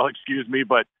really well,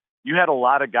 but you had a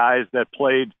lot of guys that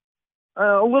played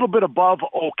a little bit above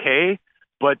okay,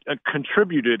 but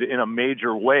contributed in a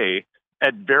major way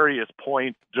at various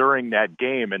points during that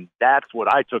game. And that's what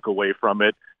I took away from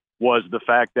it, was the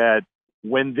fact that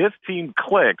when this team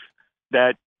clicks,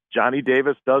 that Johnny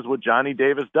Davis does what Johnny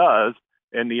Davis does,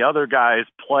 and the other guys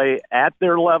play at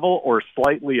their level or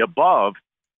slightly above,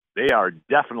 they are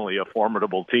definitely a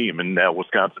formidable team in the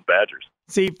Wisconsin Badgers.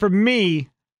 See, for me,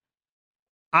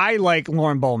 I like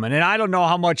Lauren Bowman, and I don't know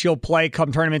how much he'll play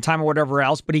come tournament time or whatever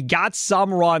else, but he got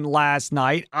some run last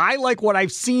night. I like what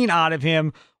I've seen out of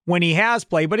him when he has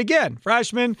played. But again,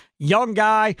 freshman, young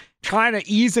guy, trying to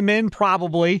ease him in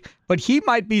probably, but he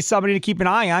might be somebody to keep an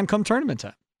eye on come tournament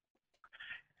time.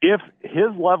 If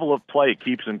his level of play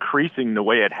keeps increasing the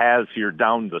way it has here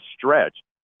down the stretch,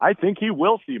 I think he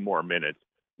will see more minutes.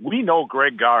 We know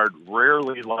Greg Gard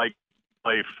rarely likes to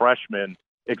play freshmen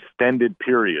extended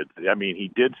periods. I mean,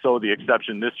 he did so the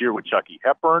exception this year with Chucky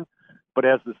Hepburn, but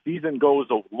as the season goes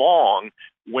along,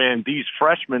 when these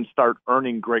freshmen start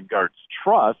earning Greg Gard's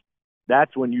trust,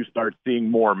 that's when you start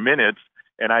seeing more minutes.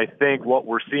 And I think what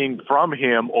we're seeing from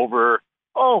him over,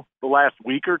 the last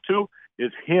week or two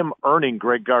is him earning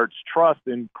Greg Gard's trust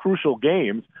in crucial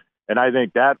games, and I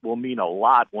think that will mean a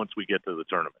lot once we get to the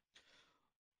tournament.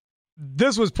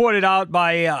 This was pointed out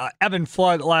by Evan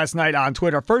Flood last night on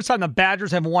Twitter. First time the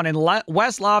Badgers have won in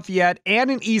West Lafayette and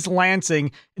in East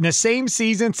Lansing in the same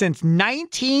season since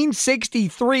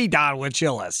 1963, Don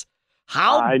Wachillis.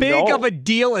 How big of a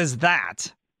deal is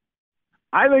that?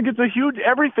 I think it's a huge –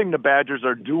 everything the Badgers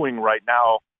are doing right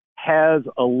now has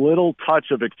a little touch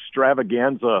of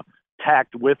extravaganza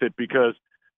tacked with it, because,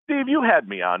 Steve, you had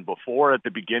me on before at the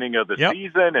beginning of the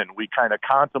season, and we kind of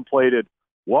contemplated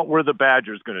what were the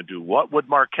Badgers going to do? What would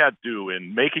Marquette do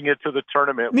in making it to the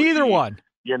tournament? Neither one.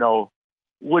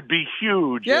 Would be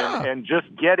huge. Yeah. And just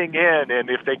getting in. And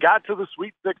if they got to the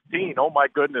Sweet 16, oh, my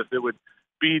goodness, it would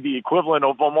be the equivalent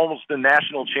of almost a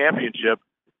national championship.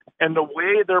 And the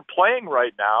way they're playing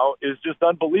right now is just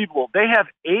unbelievable. They have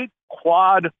 8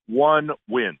 quad 1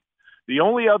 wins. The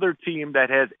only other team that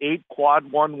has 8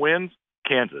 quad 1 wins,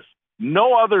 Kansas.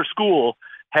 No other school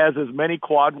has as many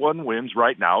quad 1 wins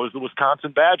right now as the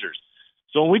Wisconsin Badgers.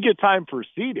 So when we get time for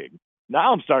seeding,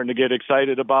 now I'm starting to get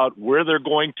excited about where they're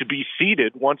going to be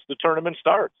seeded once the tournament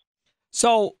starts.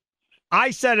 So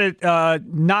I said it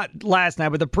not last night,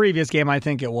 but the previous game I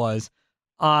think it was,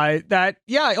 that,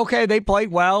 they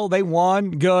played well, they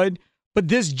won, good. But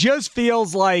this just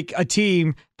feels like a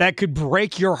team that could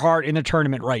break your heart in the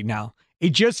tournament right now. It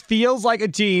just feels like a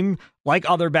team like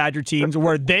other Badger teams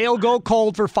where they'll go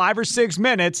cold for 5 or 6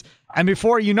 minutes, and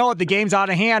before you know it, the game's out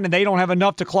of hand and they don't have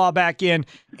enough to claw back in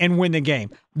and win the game.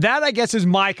 That, I guess, is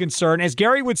my concern. As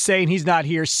Gary would say, and he's not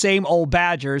here, same old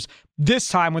Badgers, this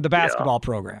time with the basketball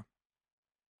program.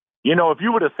 If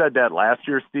you would have said that last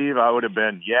year, Steve, I would have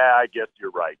been, I guess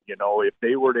you're right. If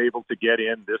they were able to get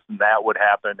in, this and that would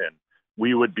happen, and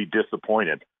we would be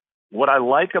disappointed. What I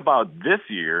like about this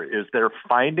year is they're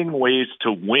finding ways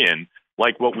to win,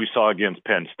 like what we saw against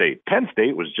Penn State. Penn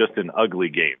State was just an ugly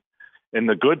game. And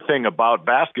the good thing about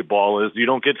basketball is you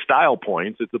don't get style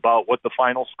points. It's about what the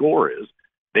final score is.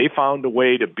 They found a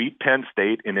way to beat Penn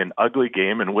State in an ugly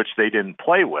game in which they didn't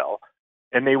play well,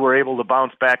 and they were able to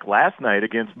bounce back last night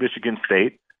against Michigan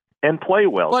State and play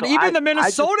well. But so even the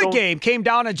Minnesota game came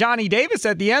down to Johnny Davis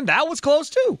at the end. That was close,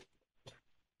 too.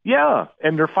 Yeah,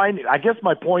 and they're finding – I guess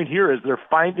my point here is they're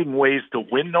finding ways to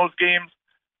win those games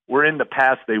where in the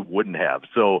past they wouldn't have.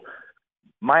 So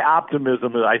my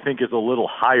optimism, I think, is a little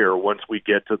higher once we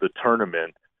get to the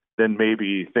tournament than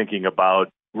maybe thinking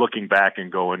about looking back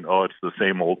and going, oh, it's the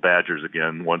same old Badgers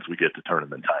again once we get to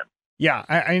tournament time. Yeah,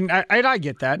 I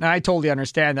get that, and I totally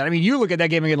understand that. I mean, you look at that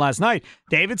game again last night.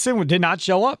 Davidson did not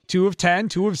show up. 2 of 10,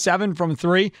 2 of 7 from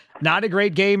 3. Not a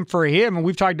great game for him, and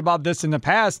we've talked about this in the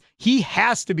past. He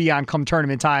has to be on come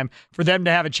tournament time for them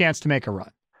to have a chance to make a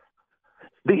run.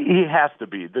 He has to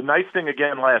be. The nice thing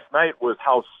again last night was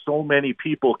how so many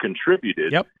people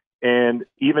contributed. Yep. And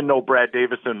even though Brad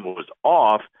Davison was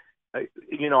off, I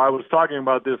was talking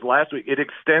about this last week. It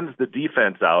extends the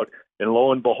defense out, and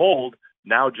lo and behold,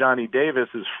 now Johnny Davis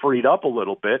is freed up a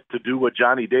little bit to do what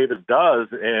Johnny Davis does,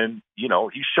 and, he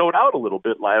showed out a little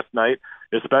bit last night,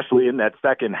 especially in that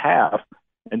second half,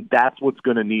 and that's what's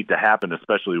going to need to happen,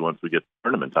 especially once we get to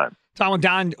tournament time. Talking with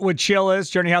Don with Chillis,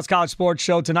 Journey House College Sports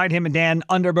Show tonight. Him and Dan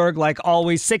Underberg, like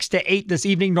always, 6 to 8 this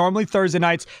evening. Normally Thursday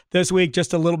nights. This week,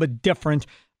 just a little bit different.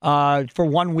 For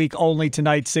 1 week only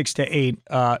tonight, 6 to 8.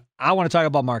 I want to talk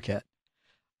about Marquette.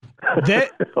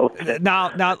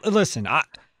 Now, listen,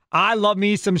 I love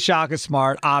me some Shaka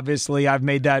Smart. Obviously, I've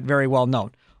made that very well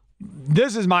known.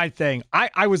 This is my thing.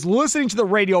 I was listening to the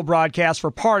radio broadcast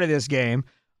for part of this game,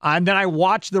 and then I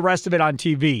watched the rest of it on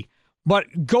TV.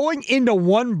 But going into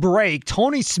one break,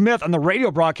 Tony Smith on the radio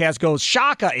broadcast goes,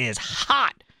 Shaka is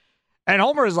hot. And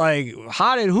Homer is like,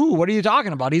 hot at who? What are you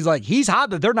talking about? He's like, he's hot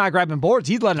that they're not grabbing boards.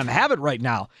 He's letting them have it right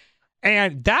now.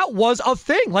 And that was a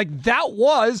thing. Like, that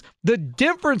was the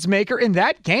difference maker in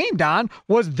that game, Don,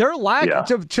 was their lack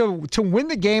to win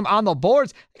the game on the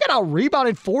boards. They got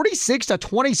out-rebounded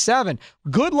 46-27.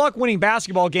 Good luck winning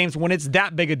basketball games when it's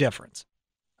that big a difference.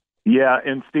 Yeah,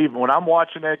 and Steve, when I'm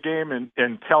watching that game,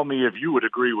 and tell me if you would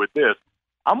agree with this,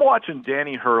 I'm watching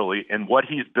Danny Hurley and what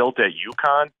he's built at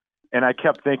UConn, and I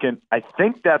kept thinking, I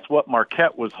think that's what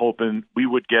Marquette was hoping we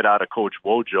would get out of Coach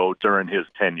Wojo during his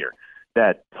tenure.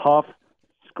 That tough,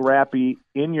 scrappy,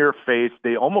 in-your-face,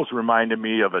 they almost reminded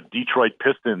me of a Detroit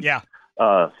Pistons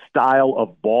style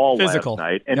of ball Physical. Last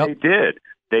night, and they did.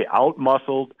 They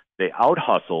out-muscled, they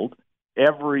out-hustled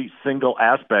every single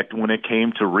aspect when it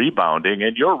came to rebounding.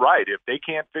 And you're right, if they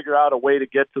can't figure out a way to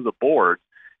get to the boards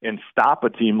and stop a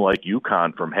team like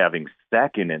UConn from having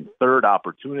second and third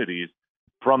opportunities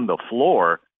from the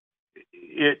floor,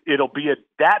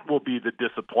 that will be the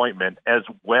disappointment, as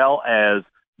well as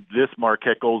this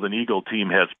Marquette Golden Eagle team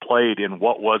has played in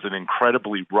what was an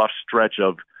incredibly rough stretch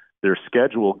of their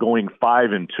schedule, going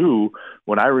 5-2,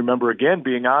 when I remember again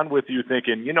being on with you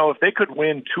thinking, if they could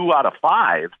win 2 out of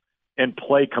 5 and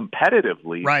play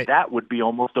competitively, that would be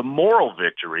almost a moral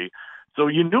victory. So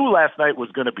you knew last night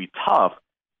was going to be tough.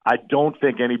 I don't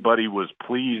think anybody was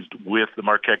pleased with the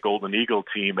Marquette Golden Eagle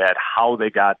team at how they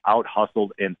got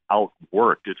out-hustled and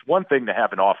outworked. It's one thing to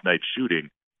have an off-night shooting,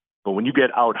 but when you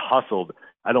get out-hustled,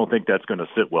 I don't think that's going to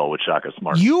sit well with Shaka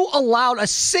Smart. You allowed a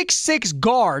 6'6"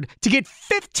 guard to get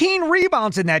 15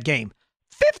 rebounds in that game.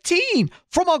 15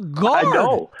 from a guard. I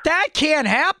know. That can't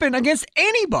happen against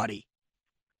anybody.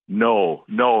 No,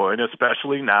 and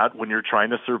especially not when you're trying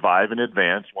to survive and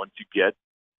advance once you get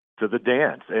to the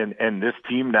dance. And this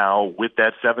team now, with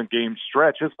that 7-game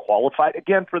stretch, has qualified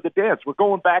again for the dance. We're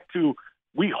going back to,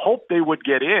 we hope they would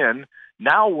get in.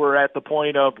 Now we're at the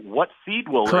point of what seed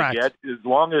will they get, as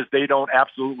long as they don't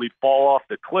absolutely fall off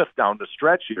the cliff down the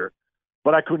stretch here.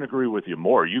 But I couldn't agree with you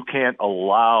more. You can't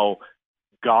allow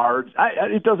guards,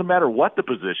 it doesn't matter what the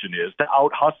position is, to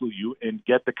out-hustle you and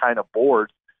get the kind of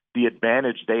boards, the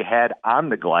advantage they had on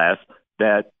the glass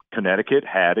that Connecticut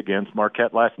had against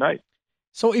Marquette last night.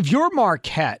 So if you're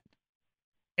Marquette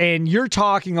and you're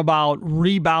talking about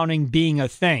rebounding being a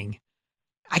thing,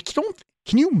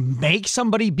 can you make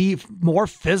somebody be more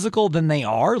physical than they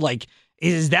are? Like,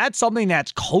 is that something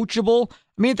that's coachable?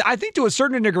 I mean, I think to a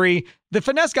certain degree, the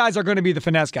finesse guys are going to be the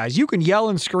finesse guys. You can yell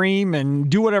and scream and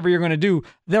do whatever you're going to do.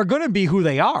 They're going to be who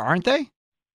they are, aren't they?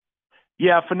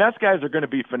 Yeah, finesse guys are going to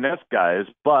be finesse guys,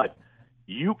 but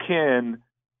you can,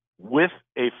 with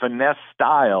a finesse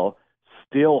style,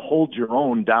 still hold your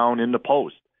own down in the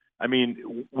post. I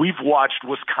mean, we've watched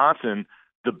Wisconsin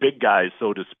the big guys,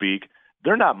 so to speak,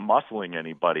 they're not muscling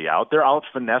anybody out. They're out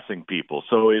finessing people.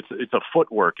 So it's a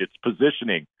footwork, it's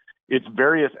positioning, it's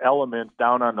various elements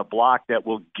down on the block that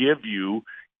will give you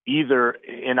either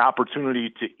an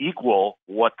opportunity to equal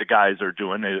what the guys are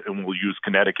doing, and we'll use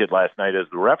Connecticut last night as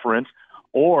the reference,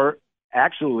 or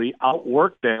actually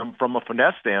outwork them from a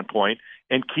finesse standpoint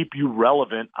and keep you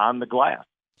relevant on the glass.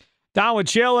 Don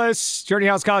Wachillis, Journey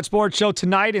House College Sports Show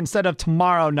tonight instead of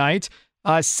tomorrow night.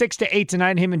 6 to 8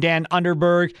 tonight, him and Dan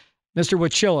Underberg. Mr.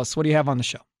 Wachillis, what do you have on the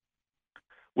show?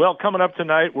 Well, coming up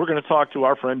tonight, we're going to talk to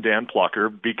our friend Dan Plucker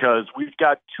because we've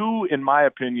got two, in my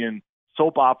opinion,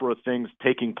 soap opera things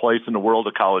taking place in the world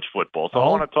of college football. So I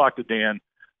want to talk to Dan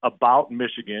about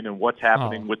Michigan and what's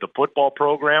happening with the football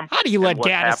program. How do you let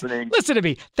Gaddis? Listen to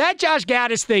me. That Josh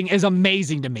Gaddis thing is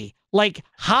amazing to me. Like,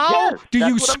 how do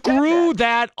you screw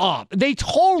that up? They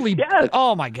totally,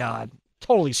 oh my God,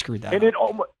 totally screwed that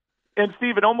up. And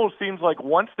Steve, it almost seems like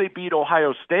once they beat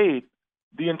Ohio State,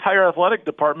 the entire athletic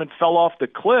department fell off the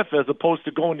cliff as opposed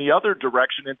to going the other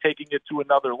direction and taking it to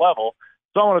another level.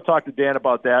 So I want to talk to Dan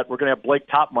about that. We're going to have Blake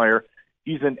Topmeyer.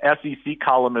 He's an SEC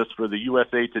columnist for the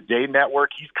USA Today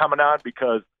Network. He's coming on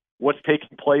because what's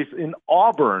taking place in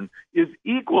Auburn is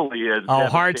equally as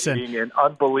devastating and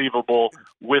unbelievable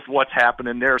with what's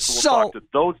happening there. So we'll talk to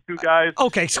those two guys.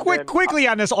 Okay, quickly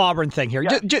on this Auburn thing here,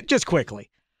 just quickly.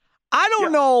 I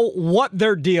don't know what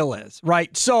their deal is,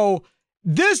 right? So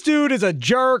this dude is a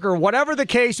jerk or whatever the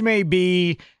case may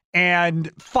be, and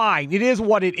fine, it is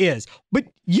what it is. But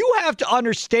you have to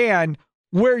understand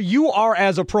where you are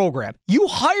as a program. You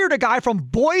hired a guy from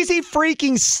Boise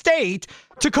freaking State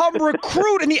to come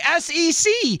recruit in the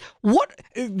SEC.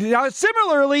 Now,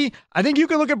 similarly, I think you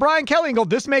can look at Brian Kelly and go,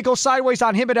 this may go sideways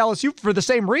on him at LSU for the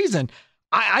same reason.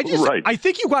 I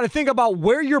think you got to think about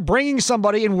where you're bringing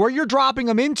somebody and where you're dropping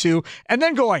them into, and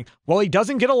then going, well, he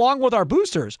doesn't get along with our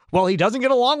boosters. Well, he doesn't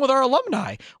get along with our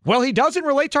alumni. Well, he doesn't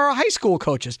relate to our high school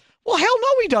coaches. Well, hell no,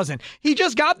 he doesn't. He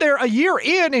just got there a year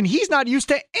in, and he's not used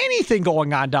to anything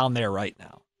going on down there right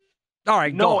now. All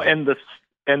right, no, and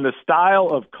the style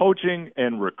of coaching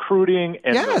and recruiting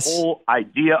and the whole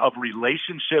idea of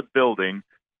relationship building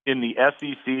in the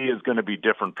SEC is going to be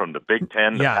different from the Big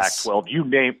Ten, the Pac-12. You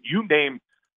name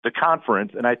the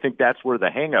conference, and I think that's where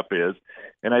the hang-up is.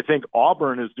 And I think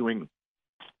Auburn is doing,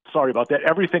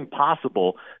 everything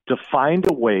possible to find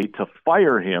a way to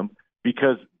fire him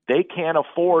because they can't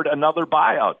afford another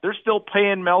buyout. They're still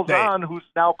paying Malzahn, who's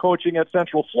now coaching at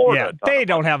Central Florida. Yeah, they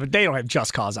don't have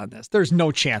just cause on this. There's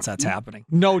no chance that's happening.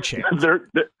 No chance.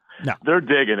 They're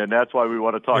digging, and that's why we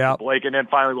want to talk to Blake. And then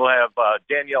finally we'll have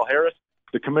Danielle Harris,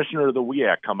 the commissioner of the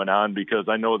WIAC, coming on because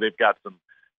I know they've got some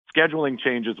scheduling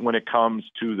changes when it comes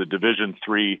to the Division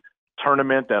III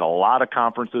tournament that a lot of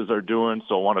conferences are doing.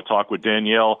 So I want to talk with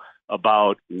Danielle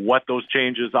about what those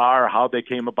changes are, how they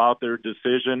came about their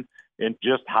decision, and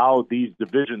just how these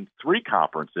Division III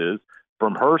conferences,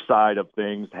 from her side of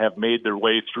things, have made their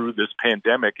way through this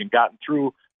pandemic and gotten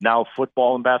through now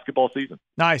football and basketball season.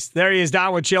 Nice. There he is,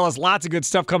 Don Wachillis. Lots of good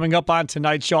stuff coming up on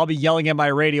tonight's show. I'll be yelling at my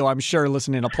radio, I'm sure,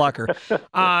 listening to Plucker.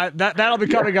 That'll be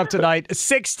coming up tonight,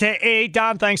 6 to 8.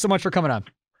 Don, thanks so much for coming on.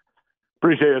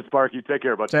 Appreciate it, Sparky. Take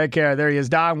care, buddy. Take care. There he is,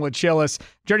 Don Wachillis.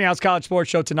 Journey House College Sports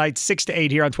Show tonight, 6 to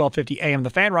 8 here on 1250 AM. The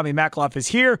Fan. Rami Makloff is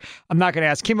here. I'm not going to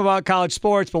ask him about college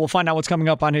sports, but we'll find out what's coming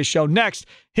up on his show next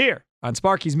here on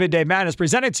Sparky's Midday Madness,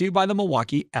 presented to you by the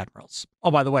Milwaukee Admirals.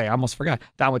 Oh, by the way, I almost forgot.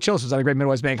 Don Wachillis was on the Great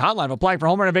Midwest Bank hotline. Applying for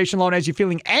home renovation loan as you're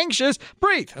feeling anxious?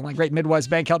 Breathe and let Great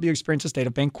Midwest Bank help you experience a state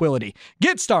of tranquility.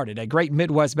 Get started at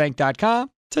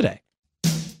greatmidwestbank.com today.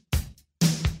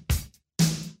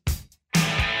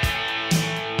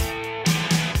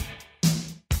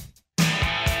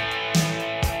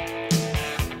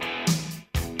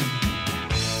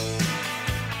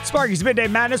 Sparky's Midday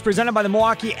Madness presented by the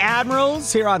Milwaukee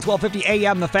Admirals here on 1250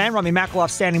 AM The Fan. Rami Makloff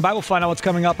standing by. We'll find out what's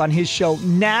coming up on his show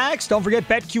next. Don't forget,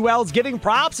 BetQL's Giving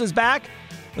Props is back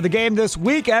for the game this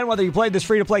weekend. Whether you played this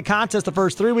free-to-play contest the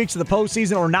first 3 weeks of the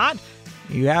postseason or not,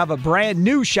 you have a brand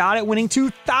new shot at winning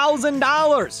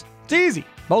 $2,000. It's easy.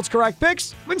 Most correct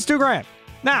picks wins $2,000.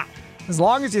 Now, as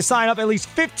long as you sign up at least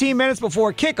 15 minutes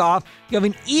before kickoff, you have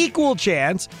an equal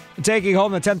chance of taking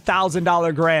home the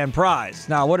 $10,000 grand prize.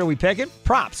 Now, what are we picking?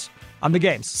 Props on the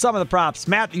games. Some of the props.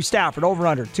 Matthew Stafford,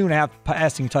 over-under, 2.5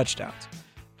 passing touchdowns.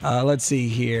 Let's see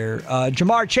here.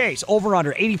 Jamar Chase,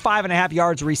 over-under, 85.5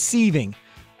 yards receiving.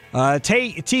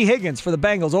 T. Higgins for the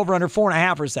Bengals, over-under,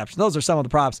 4.5 receptions. Those are some of the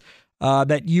props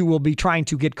that you will be trying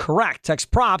to get correct.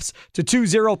 Text props to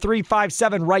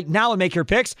 20357 right now and make your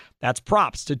picks. That's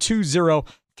props to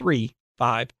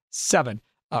 20357.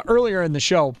 Earlier in the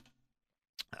show,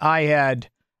 I had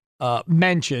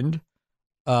mentioned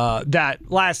that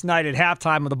last night at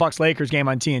halftime of the Bucks-Lakers game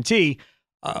on TNT,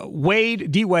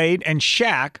 D-Wade, and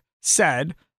Shaq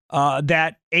said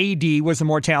that AD was the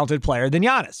more talented player than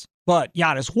Giannis. But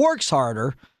Giannis works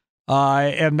harder,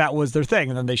 and that was their thing.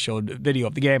 And then they showed video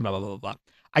of the game, blah, blah, blah, blah.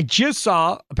 I just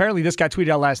saw, apparently this guy tweeted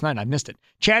out last night, and I missed it.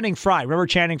 Channing Frye, remember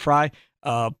Channing Frye?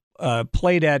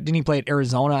 Didn't he play at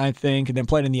Arizona, I think, and then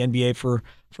played in the NBA for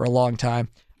a long time.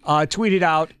 Tweeted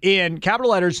out in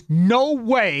capital letters, "No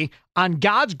way on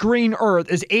God's green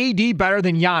earth is AD better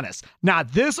than Giannis.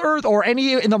 Not this earth or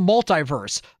any in the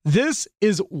multiverse. This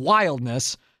is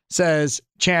wildness," says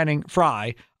Channing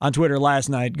Frye on Twitter last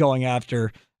night, going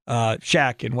after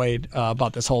Shaq and Wade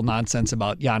about this whole nonsense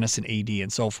about Giannis and AD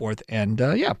and so forth. And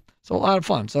so a lot of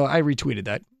fun. So I retweeted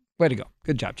that. Way to go.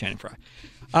 Good job, Channing Frye.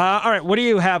 All right, what do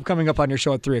you have coming up on your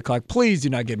show at 3 o'clock? Please do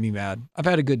not get me mad. I've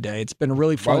had a good day. It's been a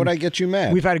really fun. Why would I get you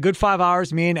mad? We've had a good 5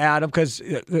 hours, me and Adam, because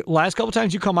the last couple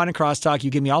times you come on and crosstalk, you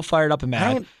get me all fired up and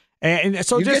mad. And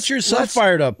so you get yourself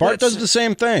fired up. Bart does the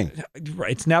same thing.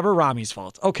 It's never Rami's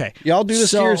fault. Okay. Y'all do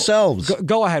this to yourselves.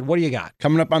 Go ahead. What do you got?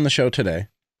 Coming up on the show today,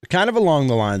 kind of along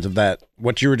the lines of that,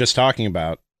 what you were just talking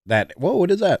about. That, whoa,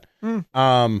 what is that?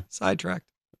 Sidetracked.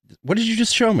 What did you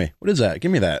just show me? What is that?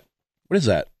 Give me that. What is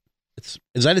that?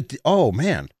 Is that oh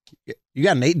man, you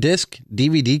got an 8-disc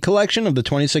DVD collection of the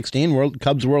 2016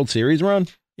 Cubs World Series run?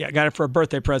 Yeah, I got it for a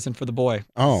birthday present for the boy.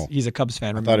 Oh, he's a Cubs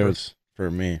fan. Remember? I thought it was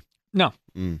for me. No,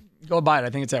 go buy it. I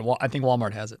think it's I think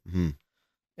Walmart has it. Mm-hmm.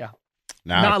 Yeah,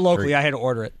 not locally. I had to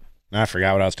order it. I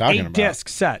forgot what I was talking about. 8-disc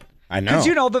set. I know,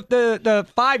 because the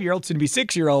 5-year-old, soon to be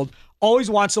 6-year-old, always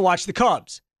wants to watch the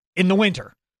Cubs in the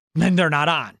winter, and then they're not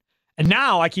on. And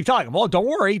now I keep telling them, well, don't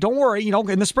worry. You know,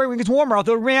 in the spring when it gets warmer out,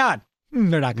 they'll be on.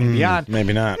 They're not going to be on.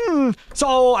 Maybe not.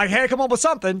 So I had to come up with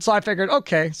something. So I figured,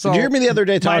 okay. So did you hear me the other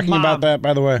day talking about that,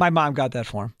 by the way? My mom got that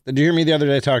for him. Did you hear me the other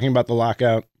day talking about the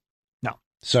lockout? No.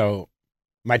 So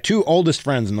my 2 oldest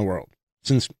friends in the world,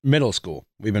 since middle school,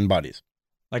 we've been buddies.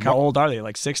 Like how old are they?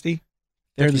 Like 60?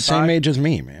 They're the same age as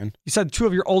me, man. You said 2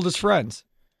 of your oldest friends.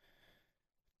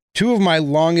 2 of my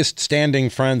longest standing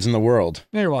friends in the world.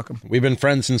 Yeah, you're welcome. We've been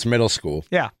friends since middle school.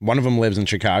 Yeah. One of them lives in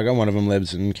Chicago. One of them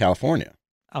lives in California.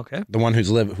 Okay. The one who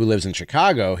lives in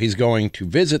Chicago, he's going to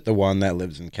visit the one that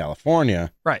lives in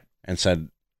California. Right. And said,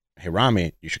 "Hey,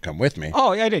 Rami, you should come with me."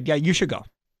 Oh, yeah, I did. Yeah, you should go.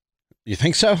 You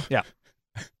think so? Yeah.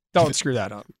 Don't screw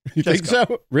that up. You think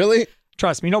so? Really?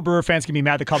 Trust me, no Brewer fans can be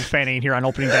mad the Cubs fan ain't here on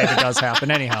opening day if it does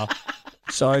happen anyhow.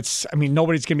 So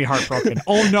nobody's going to be heartbroken.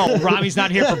 Oh, no, Rami's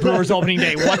not here for Brewers opening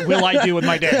day. What will I do with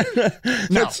my day?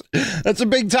 No. That's a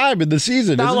big time in the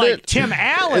season, not isn't like it? Tim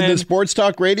Allen. In the sports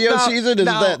talk radio season,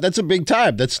 that's a big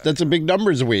time. That's a big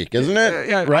numbers week, isn't it?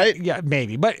 Yeah, right? Yeah,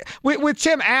 maybe. But with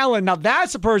Tim Allen, now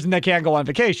that's a person that can't go on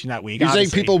vacation that week. You're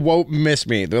saying people won't miss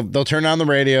me. They'll turn on the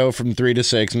radio from 3 to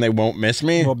 6 and they won't miss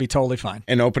me? We'll be totally fine.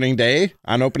 On opening day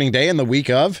and the week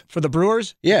of? For the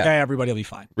Brewers? Yeah. Everybody will be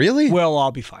fine. Really? We'll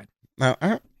all be fine.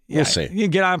 We'll see. You can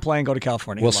get on a plane, go to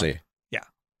California. We'll see. Yeah.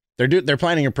 They're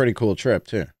planning a pretty cool trip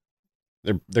too.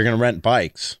 They're going to rent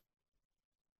bikes.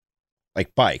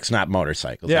 Like bikes, not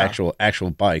motorcycles. Yeah. Actual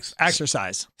bikes.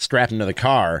 Exercise. Strap into the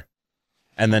car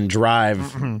and then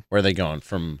drive. Where are they going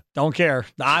from? Don't care.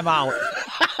 I'm out.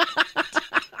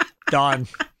 Done.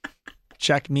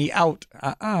 Check me out.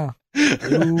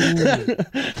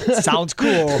 Sounds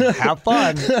cool. Have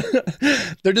fun.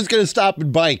 They're just going to stop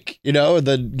and bike, and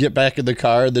then get back in the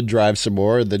car, then drive some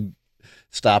more, then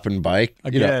stop and bike.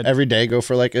 Every day go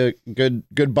for like a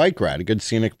good bike ride, a good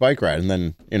scenic bike ride, and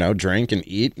then, drink and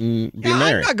eat and be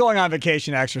merry. I'm not going on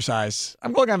vacation to exercise.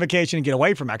 I'm going on vacation to get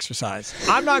away from exercise.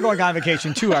 I'm not going on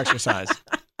vacation to exercise.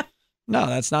 No,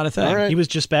 that's not a thing. Right. He was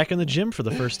just back in the gym for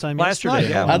the first time last yesterday. night.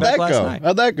 Yeah, How'd that go?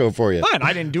 How'd that go for you? Fine.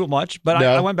 I didn't do much, but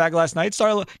No. I went back last night.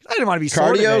 I didn't want to be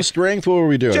sore Cardio, today. strength, what were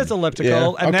we doing? Just elliptical.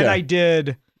 Yeah, And then okay. I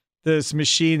did this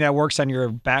machine that works on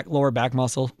your lower back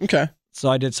muscle. Okay. So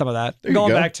I did some of that. There you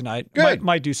Going go. back tonight. Good.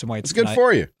 Might do some weights It's good tonight.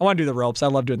 for you. I want to do the ropes. I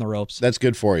love doing the ropes. That's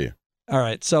good for you. All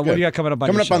right. So what Good. do you got coming up on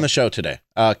Coming your up show? on the show today,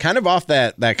 kind of off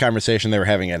that conversation they were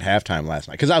having at halftime last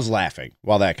night, because I was laughing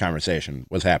while that conversation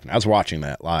was happening. I was watching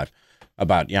that live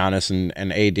about Giannis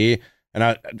and AD, and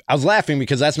I was laughing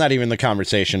because that's not even the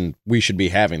conversation we should be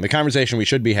having. The conversation we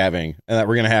should be having, and that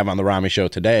we're going to have on the Rami Show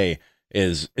today,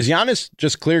 is Giannis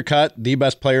just clear-cut the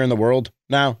best player in the world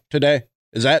now, today?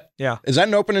 Is that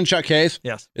an open and shut case?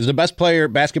 Yes. Is the best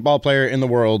basketball player in the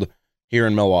world here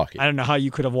in Milwaukee? I don't know how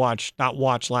you could have not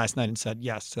watched last night and said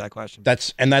yes to that question.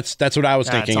 That's what I was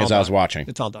thinking as I was watching.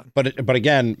 It's all done. But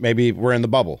again, maybe we're in the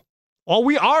bubble. Well,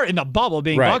 we are in the bubble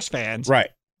being Right. Bucks fans.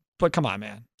 Right. But come on,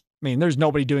 man. I mean, there's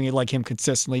nobody doing it like him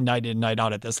consistently night in, night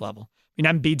out at this level. I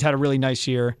mean, Embiid's had a really nice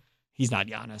year. he's not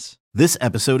Giannis. This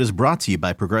episode is brought to you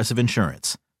by Progressive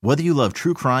Insurance. Whether you love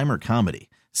true crime or comedy,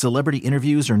 celebrity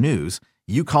interviews or news,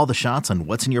 you call the shots on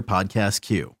what's in your podcast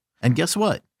queue. And guess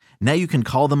what? Now you can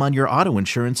call them on your auto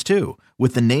insurance too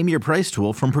with the Name Your Price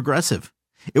tool from Progressive.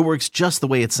 It works just the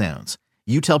way it sounds.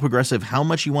 You tell Progressive how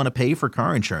much you want to pay for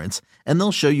car insurance, and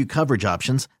they'll show you coverage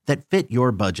options that fit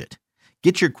your budget.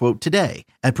 Get your quote today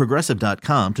at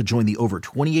Progressive.com to join the over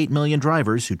 28 million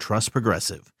drivers who trust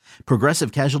Progressive.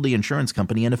 Progressive Casualty Insurance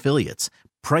Company and Affiliates.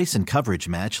 Price and coverage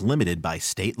match limited by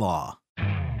state law.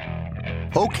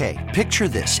 Okay, picture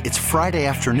this. It's Friday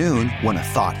afternoon when a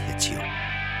thought hits you.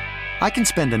 I can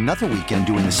spend another weekend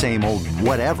doing the same old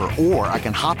whatever, or I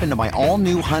can hop into my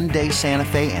all-new Hyundai Santa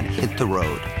Fe and hit the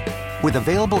road. With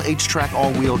available H-Track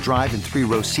all-wheel drive and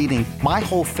 3-row seating, my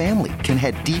whole family can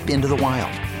head deep into the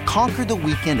wild. Conquer the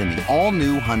weekend in the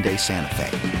all-new Hyundai Santa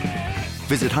Fe.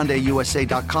 Visit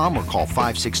HyundaiUSA.com or call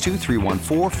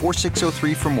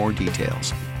 562-314-4603 for more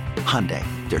details. Hyundai,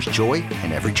 there's joy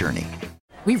in every journey.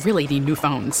 We really need new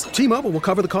phones. T-Mobile will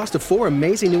cover the cost of 4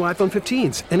 amazing new iPhone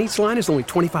 15s, and each line is only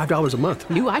 $25 a month.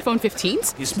 New iPhone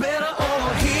 15s? It's better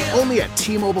over here. Only at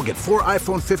T-Mobile, get 4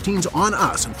 iPhone 15s on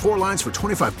us and 4 lines for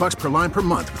 $25 per line per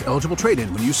month with eligible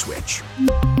trade-in when you switch.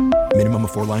 Minimum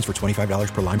of 4 lines for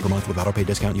 $25 per line per month with autopay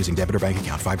discount using debit or bank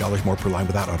account. $5 more per line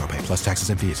without autopay, plus taxes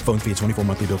and fees. Phone fee at 24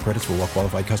 monthly bill credits for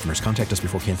well-qualified customers. Contact us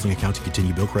before canceling account to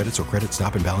continue bill credits or credit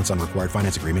stop and balance on required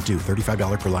finance agreement due.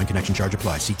 $35 per line connection charge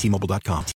applies. See T-Mobile.com.